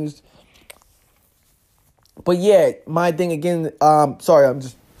 You know me. But yeah, my thing again, sorry, I'm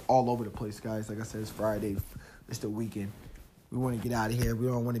just all over the place, guys. Like I said, it's Friday. It's the weekend. We want to get out of here. We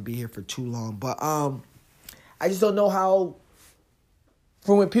don't want to be here for too long. But I just don't know how,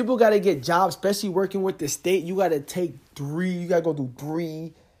 for when people got to get jobs, especially working with the state, you got to take 3. You got to go through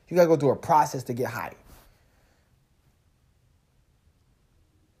 3. You got to go through a process to get hired.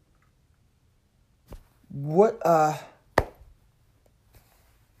 What, I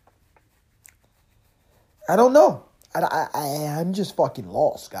don't know. I'm just fucking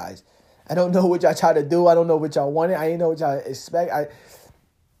lost, guys. I don't know what y'all try to do. I don't know what y'all wanted. I didn't know what y'all expect.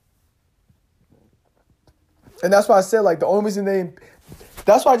 And that's why I said, like, the only reason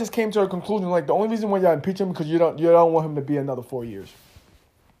that's why I just came to a conclusion, like, the only reason why y'all impeach him because you don't want him to be another 4 years.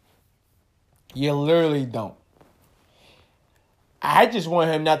 You literally don't. I just want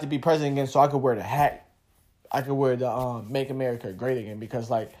him not to be president again so I could wear the hat. I could wear the Make America Great Again because,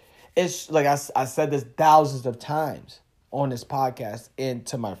 like, it's like I said this thousands of times on this podcast and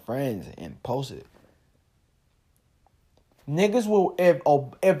to my friends and posted it. Niggas will,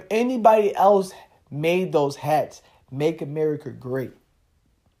 if anybody else made those hats, Make America Great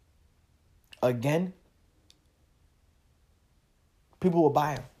Again, people will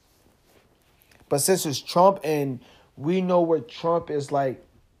buy them. But since it's Trump and we know what Trump is like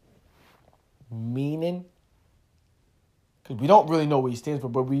meaning, because we don't really know what he stands for,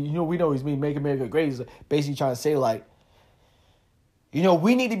 but we know he's mean Make America Great. He's basically trying to say, like, you know,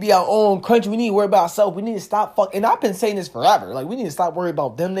 we need to be our own country. We need to worry about ourselves. We need to stop fucking. And I've been saying this forever. Like, we need to stop worrying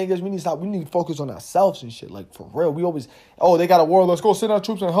about them niggas. We need to focus on ourselves and shit. Like, for real. We always, they got a war. Let's go send our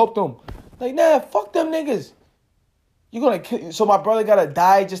troops and help them. Like, nah, fuck them niggas. You're going to kill. So my brother got to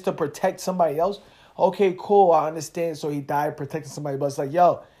die just to protect somebody else? Okay, cool. I understand. So he died protecting somebody. But it's like,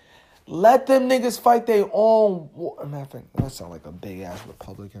 yo, let them niggas fight their own war. I sound like a big-ass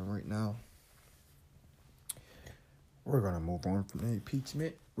Republican right now. We're gonna move on from the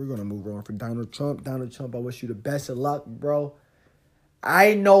impeachment. We're gonna move on from Donald Trump. Donald Trump, I wish you the best of luck, bro.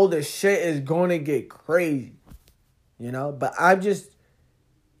 I know the shit is gonna get crazy, but I'm just.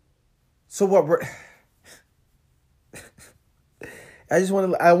 So what?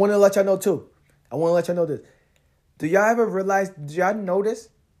 I want to let y'all know too. I want to let y'all know this. Do y'all ever realize? Do y'all notice?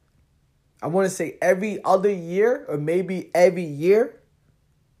 I want to say every other year, or maybe every year.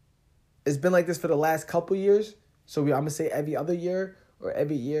 It's been like this for the last couple years. So I'm going to say every other year or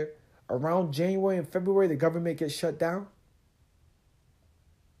every year. Around January and February, the government gets shut down.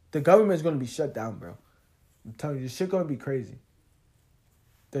 The government is going to be shut down, bro. I'm telling you, this shit going to be crazy.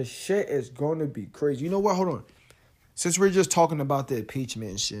 The shit is going to be crazy. You know what? Hold on. Since we're just talking about the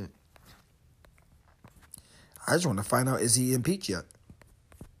impeachment and shit, I just want to find out, is he impeached yet?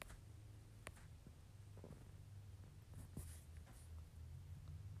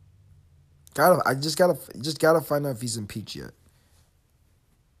 I just gotta find out if he's impeached yet.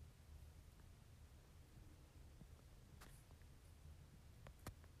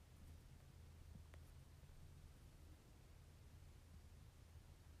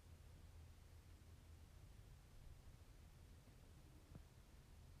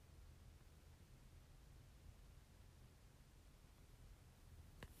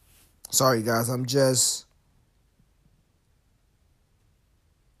 Sorry, guys. I'm just.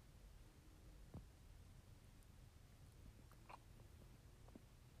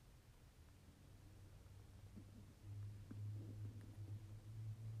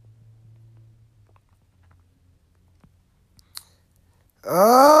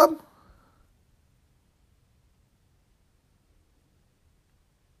 Uh,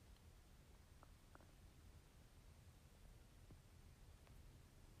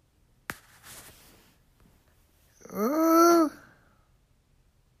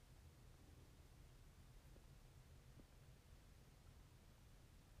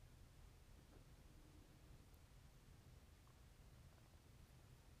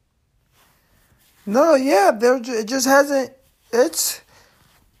 no, yeah, it just hasn't. It's.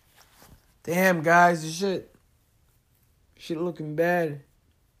 Damn, guys, this shit looking bad.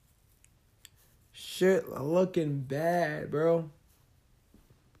 Shit looking bad, bro.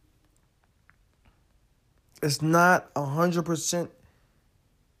 It's not 100%.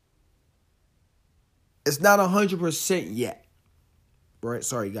 It's not 100% yet. Right?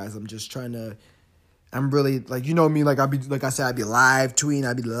 Sorry, guys. I'm just trying to. I'm really like, you know me. Like I said, I'd be live tweeting.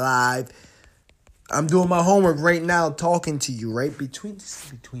 I'd be live. I'm doing my homework right now, talking to you. Right between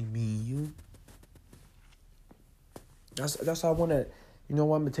me and you. That's how I want to. You know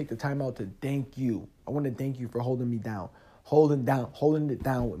what? I'm gonna take the time out to thank you. I want to thank you for holding me down, holding it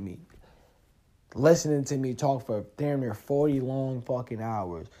down with me. Listening to me talk for damn near 40 long fucking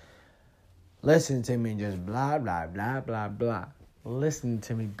hours. Listening to me just blah, blah, blah, blah, blah. Listening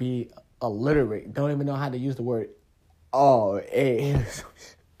to me be illiterate. Don't even know how to use the word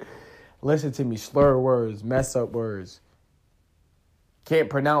Listen to me slur words, mess up words. Can't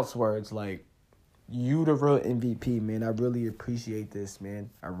pronounce words. Like, you the real MVP, man. I really appreciate this,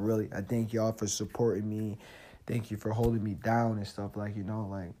 man. I thank y'all for supporting me. Thank you for holding me down and stuff. Like,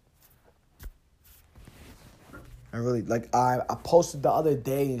 I really, I posted the other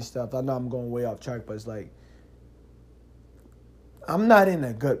day and stuff. I know I'm going way off track, but it's like, I'm not in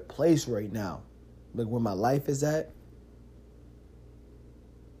a good place right now. Like, where my life is at.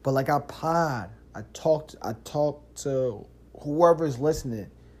 But, I talk to whoever's listening,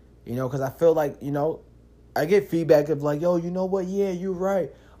 because I feel like, I get feedback of like, yo, you know what? Yeah, you're right.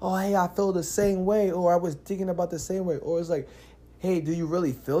 Oh, hey, I feel the same way. Or I was thinking about the same way. Or it's like, hey, do you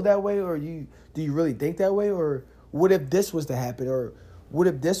really feel that way? Or do you really think that way? Or what if this was to happen? Or what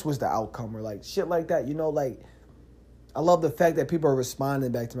if this was the outcome? Or shit like that, I love the fact that people are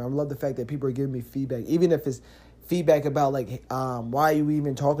responding back to me. I love the fact that people are giving me feedback. Even if it's feedback about why are you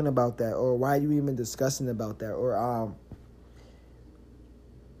even talking about that? Or why are you even discussing about that? Or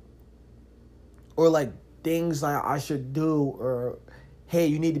things I should do, or hey,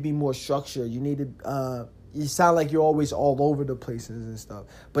 you need to be more structured. You need to you sound like you're always all over the places and stuff.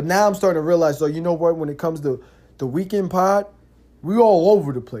 But now I'm starting to realize, though, you know what? When it comes to the weekend pod, we all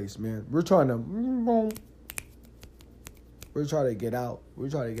over the place, man. We're trying to get out. We're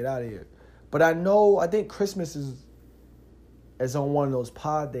trying to get out of here. But I think Christmas is on one of those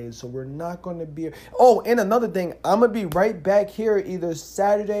pod days, so we're not going to be. Oh, and another thing, I'm gonna be right back here either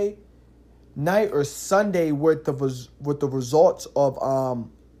Saturday night or Sunday with the results of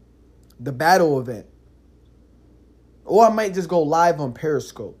the battle event. Or I might just go live on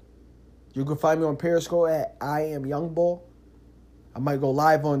Periscope. You can find me on Periscope at I Am Young Bull. I might go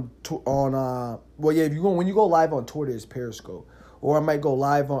live on if when you go live on Twitter, it's Periscope. Or I might go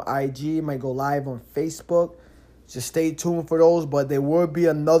live on IG, I might go live on Facebook. Just stay tuned for those. But there will be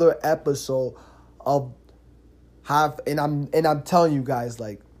another episode of and I'm telling you guys,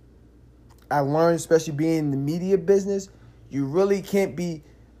 like, I learned, especially being in the media business, you really can't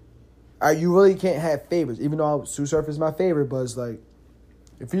have favorites. Even though Sue Surf is my favorite, but it's like,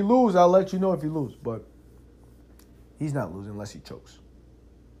 if he lose, I'll let you know if he lose. But he's not losing unless he chokes.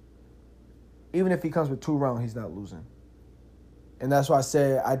 Even if he comes with 2 rounds, he's not losing. And that's why I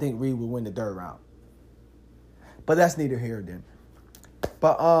said I think Reed would win the 3rd round. But that's neither here nor there.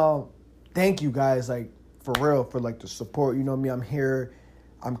 But thank you guys, like, for real, for like the support. You know me, I'm here.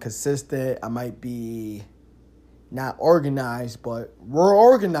 I'm consistent. I might be not organized, but we're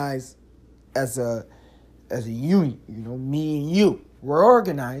organized as a unit. You know, me and you. We're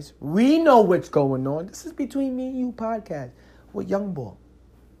organized. We know what's going on. This is Between Me and You podcast with Young Boy.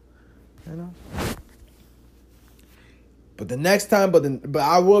 You know? But the next time, but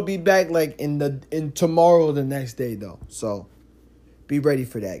I will be back like in tomorrow, the next day though. So be ready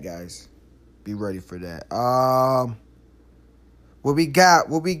for that, guys. Be ready for that. What we got?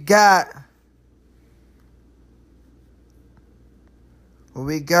 What we got? Why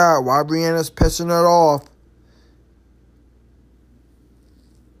Rihanna's pissing it off?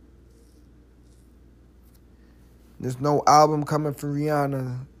 There's no album coming for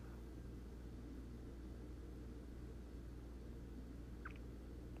Rihanna.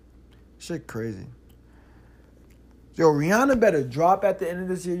 Shit crazy. Yo, Rihanna better drop at the end of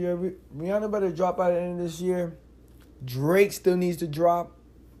this year. Rihanna better drop at the end of this year. Drake still needs to drop.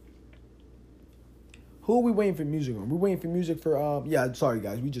 Who are we waiting for music on? We're waiting for music for, sorry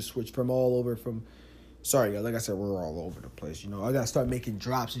guys. We just switched from all over from, sorry guys. Like I said, we're all over the place. You know, I got to start making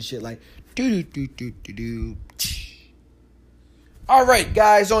drops and shit like, do. All right,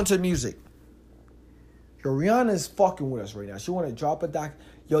 guys, on to music. Yo, Rihanna is fucking with us right now. She want to drop a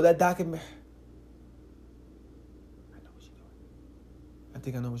that document. I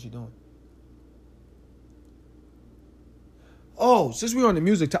think I know what she's doing. Oh, since we're on the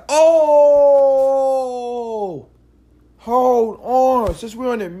music hold on. Since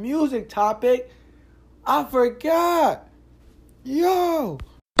we're on the music topic, I forgot. Yo.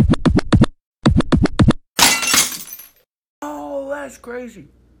 Oh, that's crazy.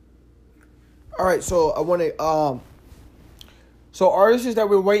 All right, so I want to so artists that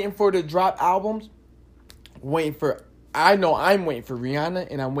we're waiting for to drop albums, I'm waiting for Rihanna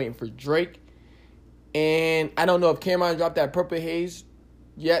and I'm waiting for Drake. And I don't know if Cameron dropped that Purple Haze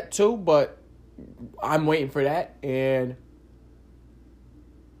yet too, but I'm waiting for that. And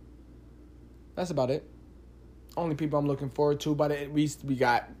that's about it. Only people I'm looking forward to, but at least we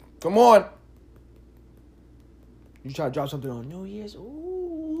got, come on. You try to drop something on New Year's.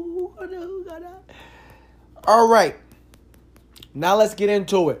 Ooh, all right. Now let's get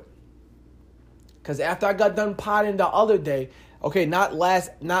into it. Because after I got done potting the other day, okay, not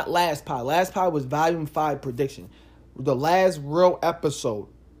last pod. Last pod was volume 5 prediction. The last real episode,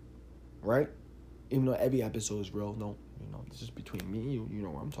 right? Even though every episode is real, no, you know, this is between me and you. You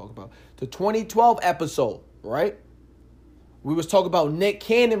know what I'm talking about. The 2012 episode, right? We was talking about Nick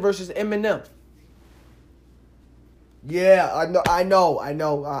Cannon versus Eminem. Yeah, I know.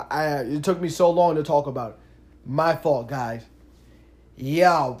 It took me so long to talk about it. My fault, guys.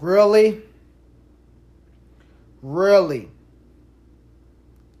 Yeah, really?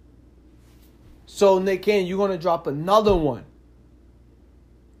 So, Nick Cannon, you're going to drop another one.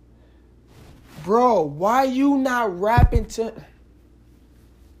 Bro, why you not rapping to...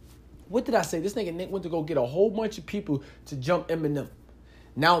 What did I say? This nigga Nick went to go get a whole bunch of people to jump Eminem.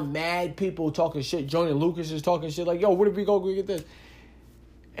 Now mad people talking shit. Johnny Lucas is talking shit like, yo, where did we go get this?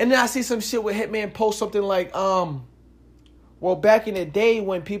 And then I see some shit with Hitman post something like, well, back in the day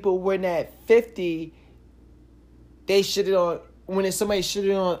when people were at 50, they shitted on... When somebody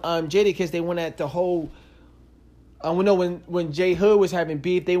shitted on Jadakiss, they went at the whole... we know when J Hood was having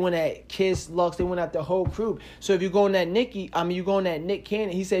beef, they went at Kiss, Lux, they went at the whole crew. So if you go on that you go on that Nick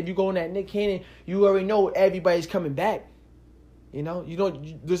Cannon. He said if you go on that Nick Cannon, you already know everybody's coming back. You know,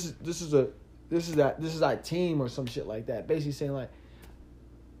 this is our team or some shit like that. Basically saying like,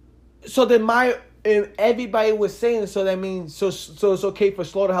 so then everybody was saying, so that means so it's okay for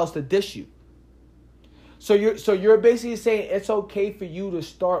Slaughterhouse to diss you. So you're basically saying it's okay for you to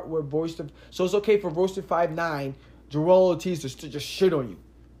start with so it's okay for Royce da 5'9", Joel Ortiz to just shit on you.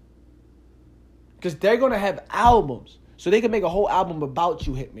 Because they're going to have albums. So they can make a whole album about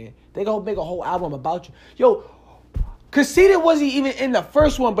you, Hitman. They can make a whole album about you. Yo, Conceited wasn't even in the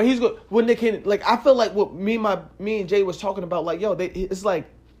first one, but he's good. When Nick Cannon, like I feel like what me and Jay was talking about, like yo, it's like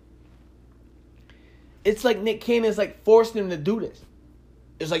Nick Cannon's like forcing him to do this.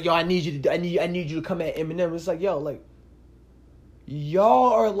 It's like yo, I need you to come at Eminem. It's like yo, like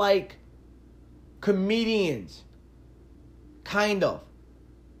y'all are like comedians, kind of.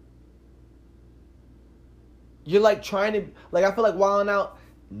 You're like trying to like I feel like Wild 'N Out.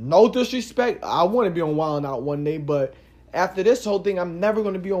 No disrespect, I want to be on Wild 'N Out one day, but after this whole thing, I'm never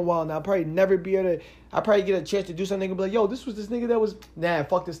going to be on Wild 'N Out. I'll probably never be able to. I'll probably get a chance to do something and be like, yo, this was this nigga that was. Nah,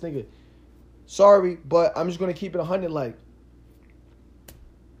 fuck this nigga. Sorry, but I'm just going to keep it 100. Like,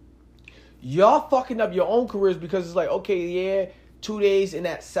 y'all fucking up your own careers because it's like, okay, yeah, 2 days in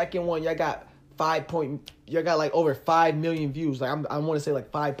that second one, y'all got y'all got like over 5 million views. Like, I want to say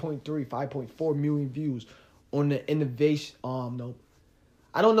like 5.3, 5.4 million views on the innovation. No.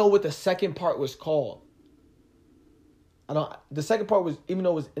 I don't know what the second part was called. The second part was, even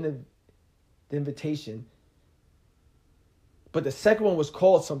though it was in the invitation, but the second one was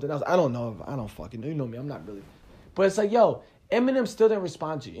called something else. I don't know. I don't fucking know. You know me. I'm not really. But it's like, yo, Eminem still didn't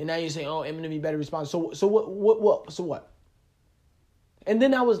respond to you. And now you're saying, oh, Eminem, you better respond. So what? And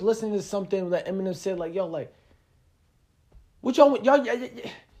then I was listening to something that Eminem said, like, yo, like, what y'all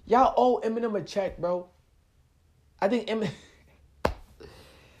owe Eminem a check, bro. I think Eminem...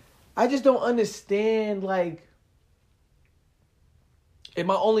 I just don't understand, like... And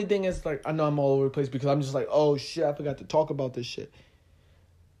my only thing is, like, I know I'm all over the place because I'm just like, oh, shit, I forgot to talk about this shit.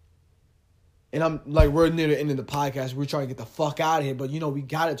 And I'm, like, we're near the end of the podcast. We're trying to get the fuck out of here. But, you know, we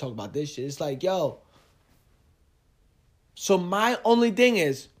got to talk about this shit. It's like, yo. So my only thing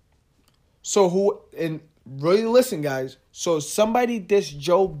is, and really listen, guys. So somebody dissed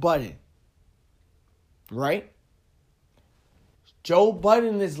Joe Budden, right? Joe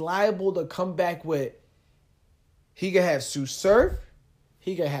Budden is liable to come back with, he could have Sue Surf.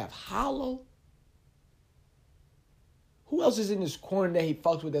 He could have Hollow. Who else is in this corner that he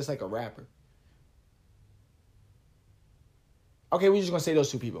fucks with that's like a rapper? Okay, we're just going to say those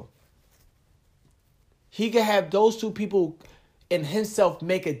two people. He could have those two people and himself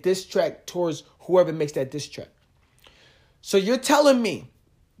make a diss track towards whoever makes that diss track. So you're telling me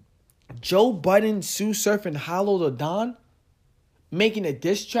Joe Budden, Sue Surf, and Hollow the Don making a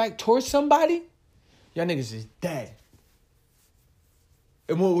diss track towards somebody? Y'all niggas is dead.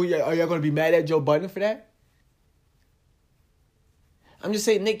 And are y'all going to be mad at Joe Budden for that? I'm just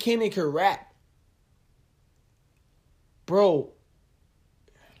saying Nick Cannon can rap. Bro,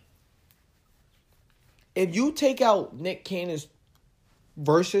 if you take out Nick Cannon's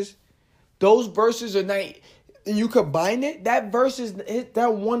verses, those verses are not, and you combine it, that verse is,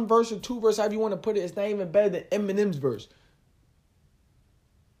 that one verse or two verse, however you want to put it, it's not even better than Eminem's verse.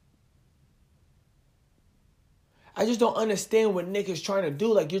 I just don't understand what Nick is trying to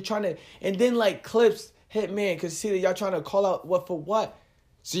do. Like, you're trying to... And then, like, Clips, Hitman, because see that y'all trying to call out what for what.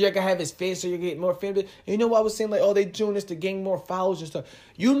 So y'all can have his fans so you get more fans. And you know what I was saying? Like, oh, they doing this to gain more followers and stuff.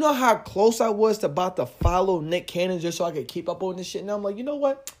 You know how close I was to about to follow Nick Cannon just so I could keep up on this shit? And I'm like, you know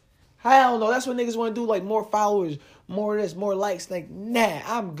what? Hell no. That's what niggas want to do. Like, more followers, more of this, more likes. Like, nah,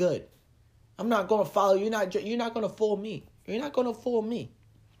 I'm good. I'm not going to follow you. You're not going to fool me. You're not going to fool me.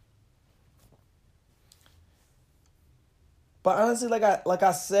 But honestly, like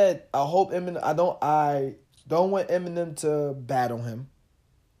I said, I hope Eminem. I don't want Eminem to battle him.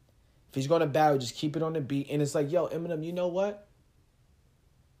 If he's gonna battle, just keep it on the beat. And it's like, yo, Eminem, you know what?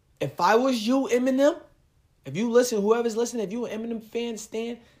 If I was you, Eminem, if you listen, whoever's listening, if you an Eminem fan,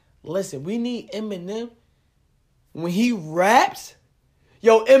 Stan, listen. We need Eminem when he raps.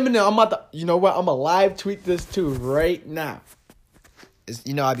 Yo, Eminem, I'm about to. You know what? I'm gonna live tweet this too right now.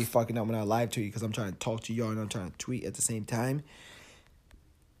 You know I be fucking up when I live tweet because I'm trying to talk to y'all and I'm trying to tweet at the same time.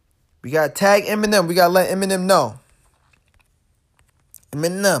 We got to tag Eminem. We got to let Eminem know.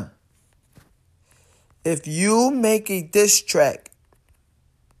 Eminem, if you make a diss track,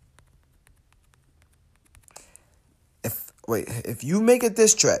 if you make a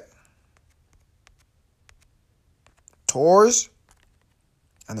diss track towards,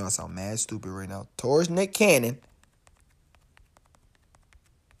 I know I sound mad stupid right now, towards Nick Cannon,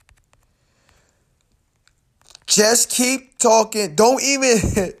 just keep talking. Don't even...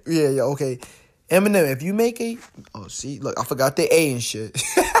 yeah, okay. Eminem, if you make a... Oh, see? Look, I forgot the A and shit.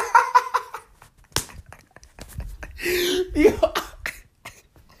 Yo.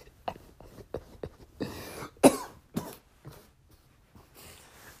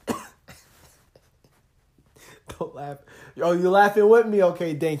 Don't laugh. Yo, you laughing with me?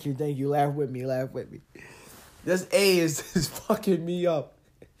 Okay, thank you. Laugh with me. This A is fucking me up.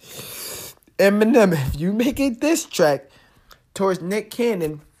 Eminem, if you make a diss track towards Nick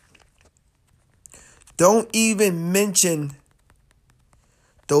Cannon, don't even mention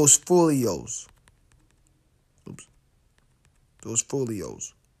those folios. Oops. Those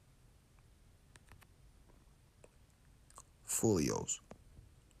folios. Folios.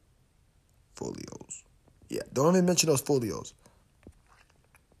 Yeah, don't even mention those folios.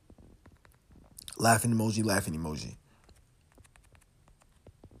 Laughing emoji.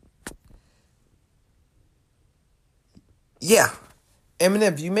 Yeah.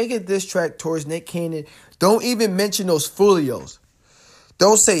 Eminem, if you make a diss track towards Nick Cannon, don't even mention those folios.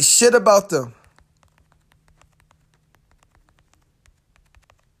 Don't say shit about them.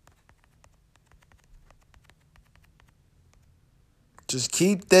 Just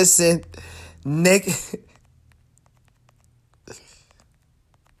keep this in Nick.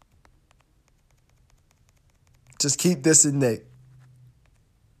 Just keep this in Nick.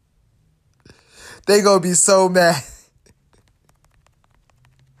 They gonna be so mad.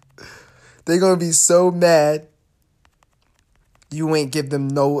 They gonna be so mad you ain't give them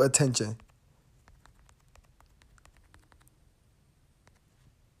no attention.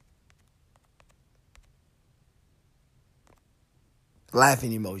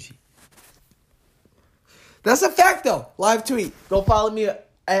 Laughing emoji. That's a fact though. Live tweet. Go follow me at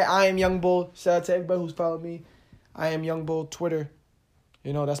I am Young Bull. Shout out to everybody who's followed me. I am Young Bull Twitter.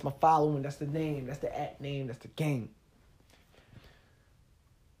 You know, that's my following. That's the name. That's the at name. That's the game.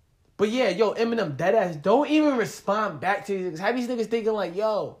 But yeah, yo, Eminem, deadass, don't even respond back to these niggas. Have these niggas thinking like,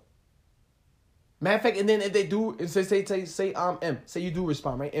 yo. Matter of fact, and then if they do, and say M, say you do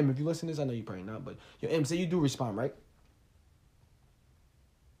respond, right? M, if you listen to this, I know you probably not, but yo, M, say you do respond, right?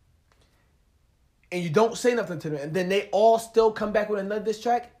 And you don't say nothing to them, and then they all still come back with another diss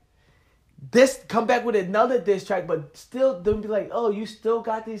track. Come back with another diss track, but still don't be like, oh, you still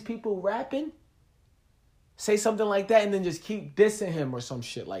got these people rapping? Say something like that, and then just keep dissing him or some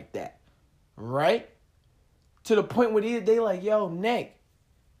shit like that, right? To the point where they like, yo, Nick,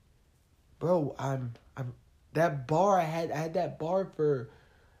 bro, I'm that bar I had that bar for.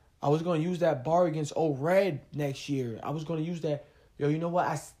 I was gonna use that bar against Old Red next year. I was gonna use that. Yo, you know what?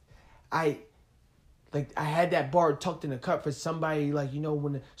 I had that bar tucked in the cut for somebody, like, you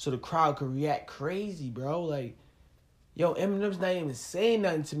know, so the crowd could react crazy, bro. Like, yo, Eminem's not even saying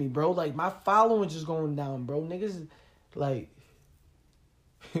nothing to me, bro. Like, my following just going down, bro. Niggas, like,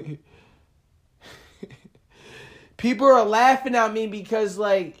 people are laughing at me because,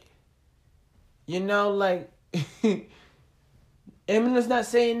 like, you know, like, Eminem's not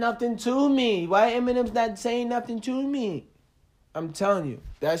saying nothing to me. Why Eminem's not saying nothing to me? I'm telling you,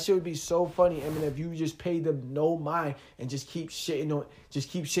 that shit would be so funny, Eminem, if you just paid them no mind and just keep shitting on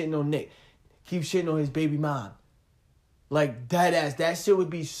Nick. Keep shitting on his baby mom. Like, dead ass. That shit would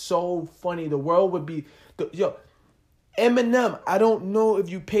be so funny. The world would be... Yo, Eminem, I don't know if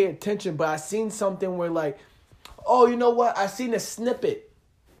you pay attention, but I seen something where, like... Oh, you know what? I seen a snippet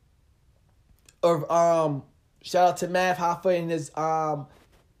of... Shout out to Mav Hoffa and his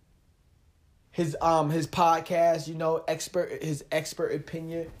podcast, you know, his expert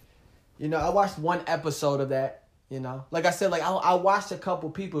opinion. You know, I watched one episode of that, you know. Like I said, like I watched a couple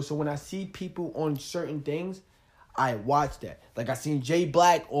people, so when I see people on certain things, I watch that. Like I seen Jay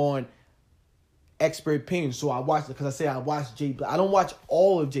Black on expert opinion, so I watched it because I watched Jay Black. I don't watch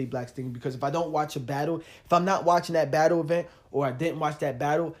all of Jay Black's things because if I don't watch a battle, if I'm not watching that battle event or I didn't watch that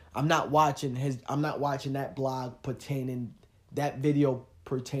battle, I'm not watching that blog that video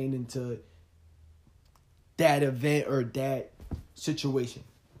pertaining to that event or that situation.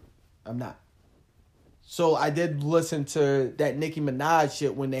 I'm not. So I did listen to that Nicki Minaj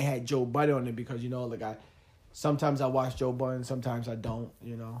shit when they had Joe Budden on it because, you know, like sometimes I watch Joe Budden, sometimes I don't,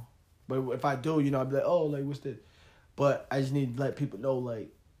 you know. But if I do, you know, I'll be like, oh, like, what's this? But I just need to let people know,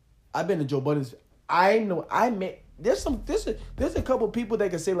 like, I've been to Joe Budden's. There's a couple people that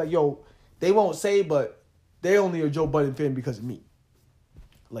can say, like, yo, they won't say, but they only a Joe Budden fan because of me.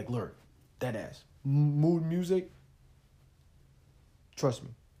 Like, Lurk, that ass. Mood music, trust me.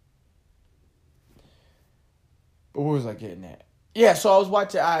 But what was I getting at? Yeah, so I was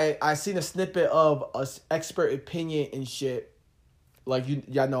watching. I seen a snippet of a expert opinion and shit. Like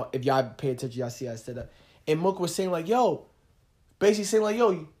y'all know, if y'all pay attention, y'all see I said that. And Mook was saying like, yo, basically saying like,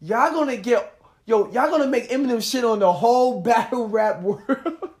 yo, y'all gonna make Eminem shit on the whole battle rap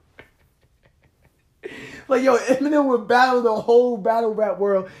world. Like, yo, Eminem would battle the whole battle rap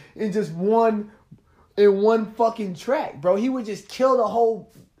world in just one fucking track, bro. He would just kill the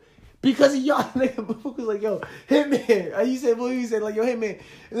whole because of y'all. Nigga was like, yo, Hitman. He said like, yo, Hitman.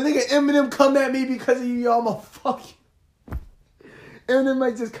 And the nigga Eminem come at me because of you, yo, I'ma fuck you. Eminem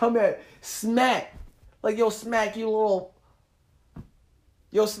might just come at Smack. Like, yo, Smack,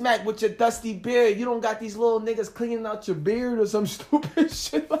 Yo, Smack, with your dusty beard, you don't got these little niggas cleaning out your beard or some stupid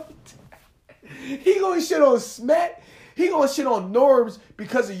shit like that. He gonna shit on Smack. He gonna shit on Norbs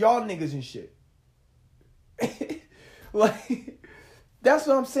because of y'all niggas and shit. Like, that's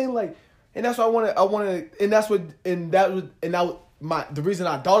what I'm saying. Like, and that's what I wanna, the reason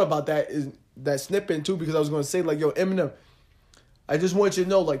I thought about that is that snippet too, because I was gonna say, like, yo, Eminem, I just want you to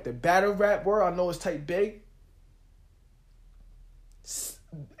know, like, the battle rap world, I know it's tight big.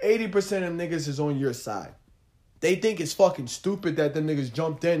 80% of them niggas is on your side. They think it's fucking stupid that them niggas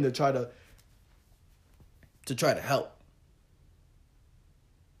jumped in to try to help.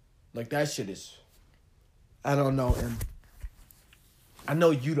 Like, that shit is, I don't know, and I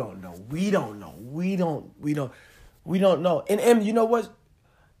know you don't know. We don't know. We don't know. And you know what?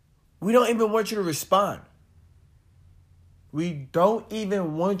 We don't even want you to respond. We don't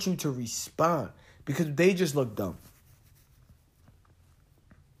even want you to respond because they just look dumb.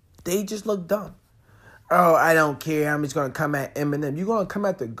 They just look dumb. Oh, I don't care. I'm just going to come at Eminem. You going to come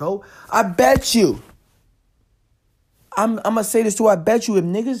at the GOAT? I bet you. I'm going to say this too. I bet you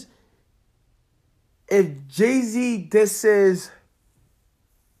if Jay-Z disses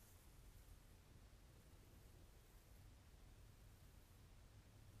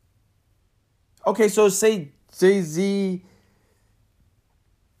okay, so say Jay-Z,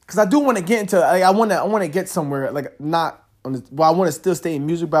 because I do want to get into, like, I want to get somewhere, like, not on the, well, I want to still stay in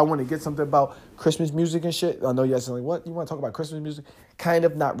music, but I want to get something about Christmas music and shit. I know you guys are like, what? You want to talk about Christmas music? Kind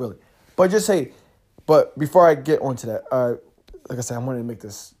of, not really. But just say, but before I get onto that, like I said, I didn't want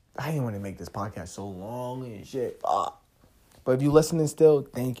to make this podcast so long and shit. But if you listening still,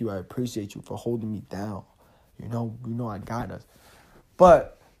 thank you. I appreciate you for holding me down. You know I got us.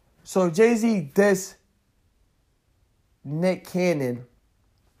 But, so Jay-Z diss Nick Cannon.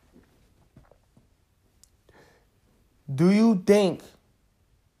 Do you even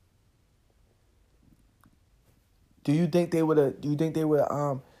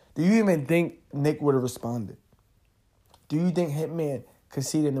think Nick would have responded? Do you think Hitman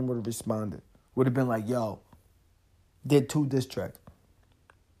Conceited and would have responded? Would have been like, yo, did 2 diss tracks.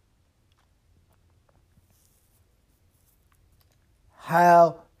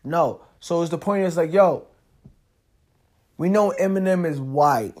 Hell no. So the point is like, yo, we know Eminem is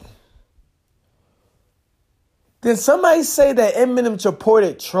white. Did somebody say that Eminem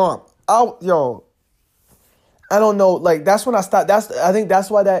supported Trump? I don't know. Like, that's when I stopped. I think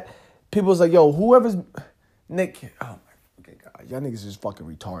that's why that people's like, yo, whoever's Nick. Oh my fucking God, y'all niggas is fucking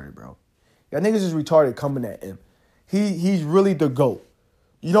retarded, bro. Y'all niggas is retarded coming at him. He's really the GOAT.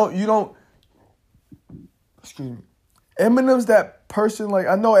 You don't. Excuse me. Eminem's that person. Like,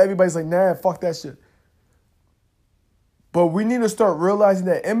 I know everybody's like, nah, fuck that shit. But we need to start realizing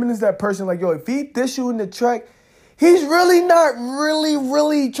that Eminem's that person. Like, yo, if he diss you in the track, he's really not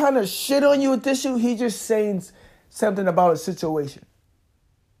really trying to shit on you with this shit. He's just saying something about a situation.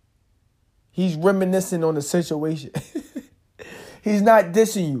 He's reminiscing on the situation. He's not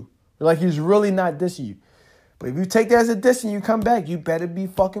dissing you. Like, he's really not dissing you. But if you take that as a diss and you come back, you better be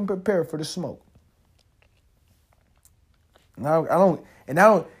fucking prepared for the smoke. And like,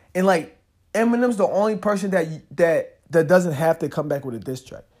 Eminem's the only person that doesn't have to come back with a diss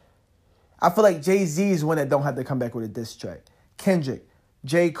track. I feel like Jay-Z is one that don't have to come back with a diss track. Kendrick,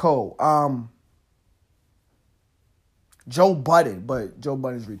 J. Cole, Joe Budden, but Joe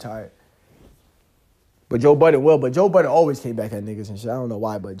Budden's retired. But Joe Budden will. But Joe Budden always came back at niggas and shit. I don't know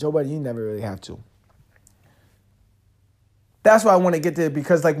why, but Joe Budden, you never really have to. That's why I want to get there,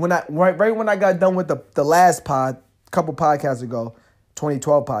 because like right when I got done with the last couple podcasts ago,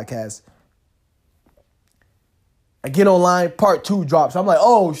 2012 podcast, I get online, part 2 drops. I'm like,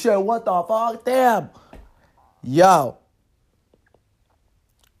 oh shit, what the fuck? Damn. Yo.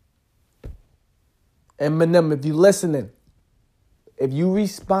 Eminem, if you listening, if you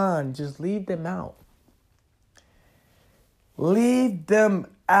respond, just leave them out. Leave them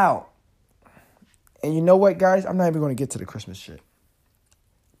out. And you know what, guys? I'm not even going to get to the Christmas shit.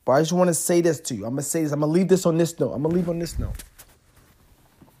 But I just want to say this to you. I'm going to say this. I'm going to leave this on this note. I'm going to leave on this note.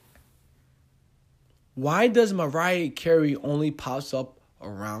 Why does Mariah Carey only pops up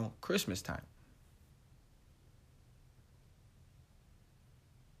around Christmas time?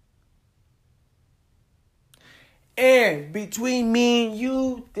 And between me and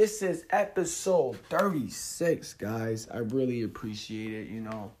you, this is episode 36, guys. I really appreciate it. You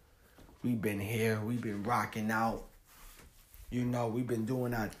know, we've been here. We've been rocking out. You know, we've been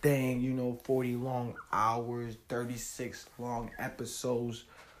doing our thing. You know, 40 long hours, 36 long episodes.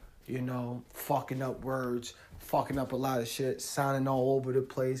 fucking up words, fucking up a lot of shit, sounding all over the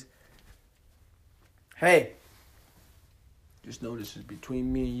place. Hey, just know this is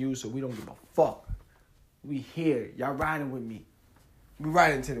between me and you, so we don't give a fuck. We here. Y'all riding with me. We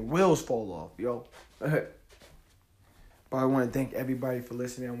riding until the wheels fall off, yo. But I want to thank everybody for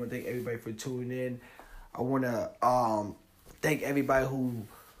listening. I want to thank everybody for tuning in. I want to thank everybody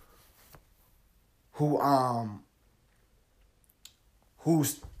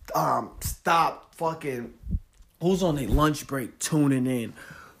who's stopped fucking, who's on their lunch break tuning in,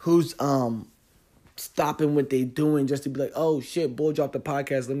 who's stopping what they doing just to be like, oh shit, Bull dropped the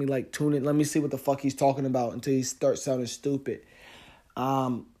podcast, let me tune in, let me see what the fuck he's talking about until he starts sounding stupid.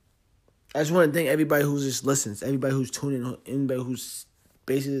 I just want to thank everybody who just listens, everybody who's tuning in, everybody who's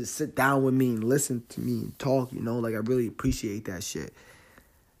basically sit down with me and listen to me and talk, I really appreciate that shit,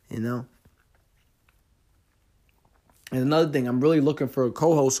 And another thing, I'm really looking for a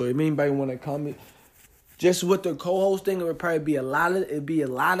co-host, so if anybody want to come, just with the co-host thing, it would probably be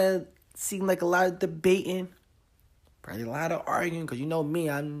seem like a lot of debating, probably a lot of arguing, because me,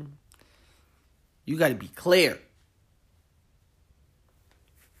 you got to be clear.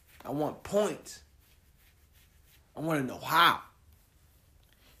 I want points. I want to know how.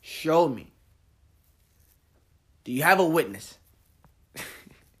 Show me. Do you have a witness?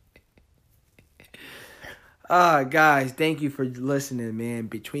 Guys, thank you for listening, man.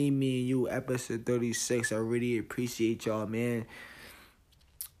 Between me and you, episode 36. I really appreciate y'all, man.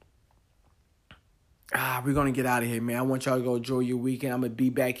 We're going to get out of here, man. I want y'all to go enjoy your weekend. I'm going to be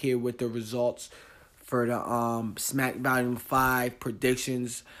back here with the results for the Smack Volume 5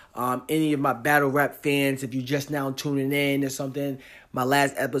 predictions. Any of my battle rap fans, if you just now tuning in or something, my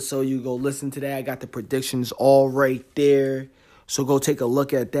last episode, you go listen to that. I got the predictions all right there. So go take a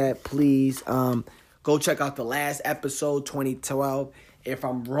look at that, please. Go check out the last episode, 2012. If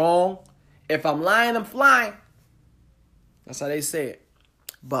I'm wrong, if I'm lying, I'm flying. That's how they say it.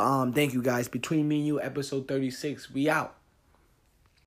 But thank you guys. Between me and you, episode 36. We out.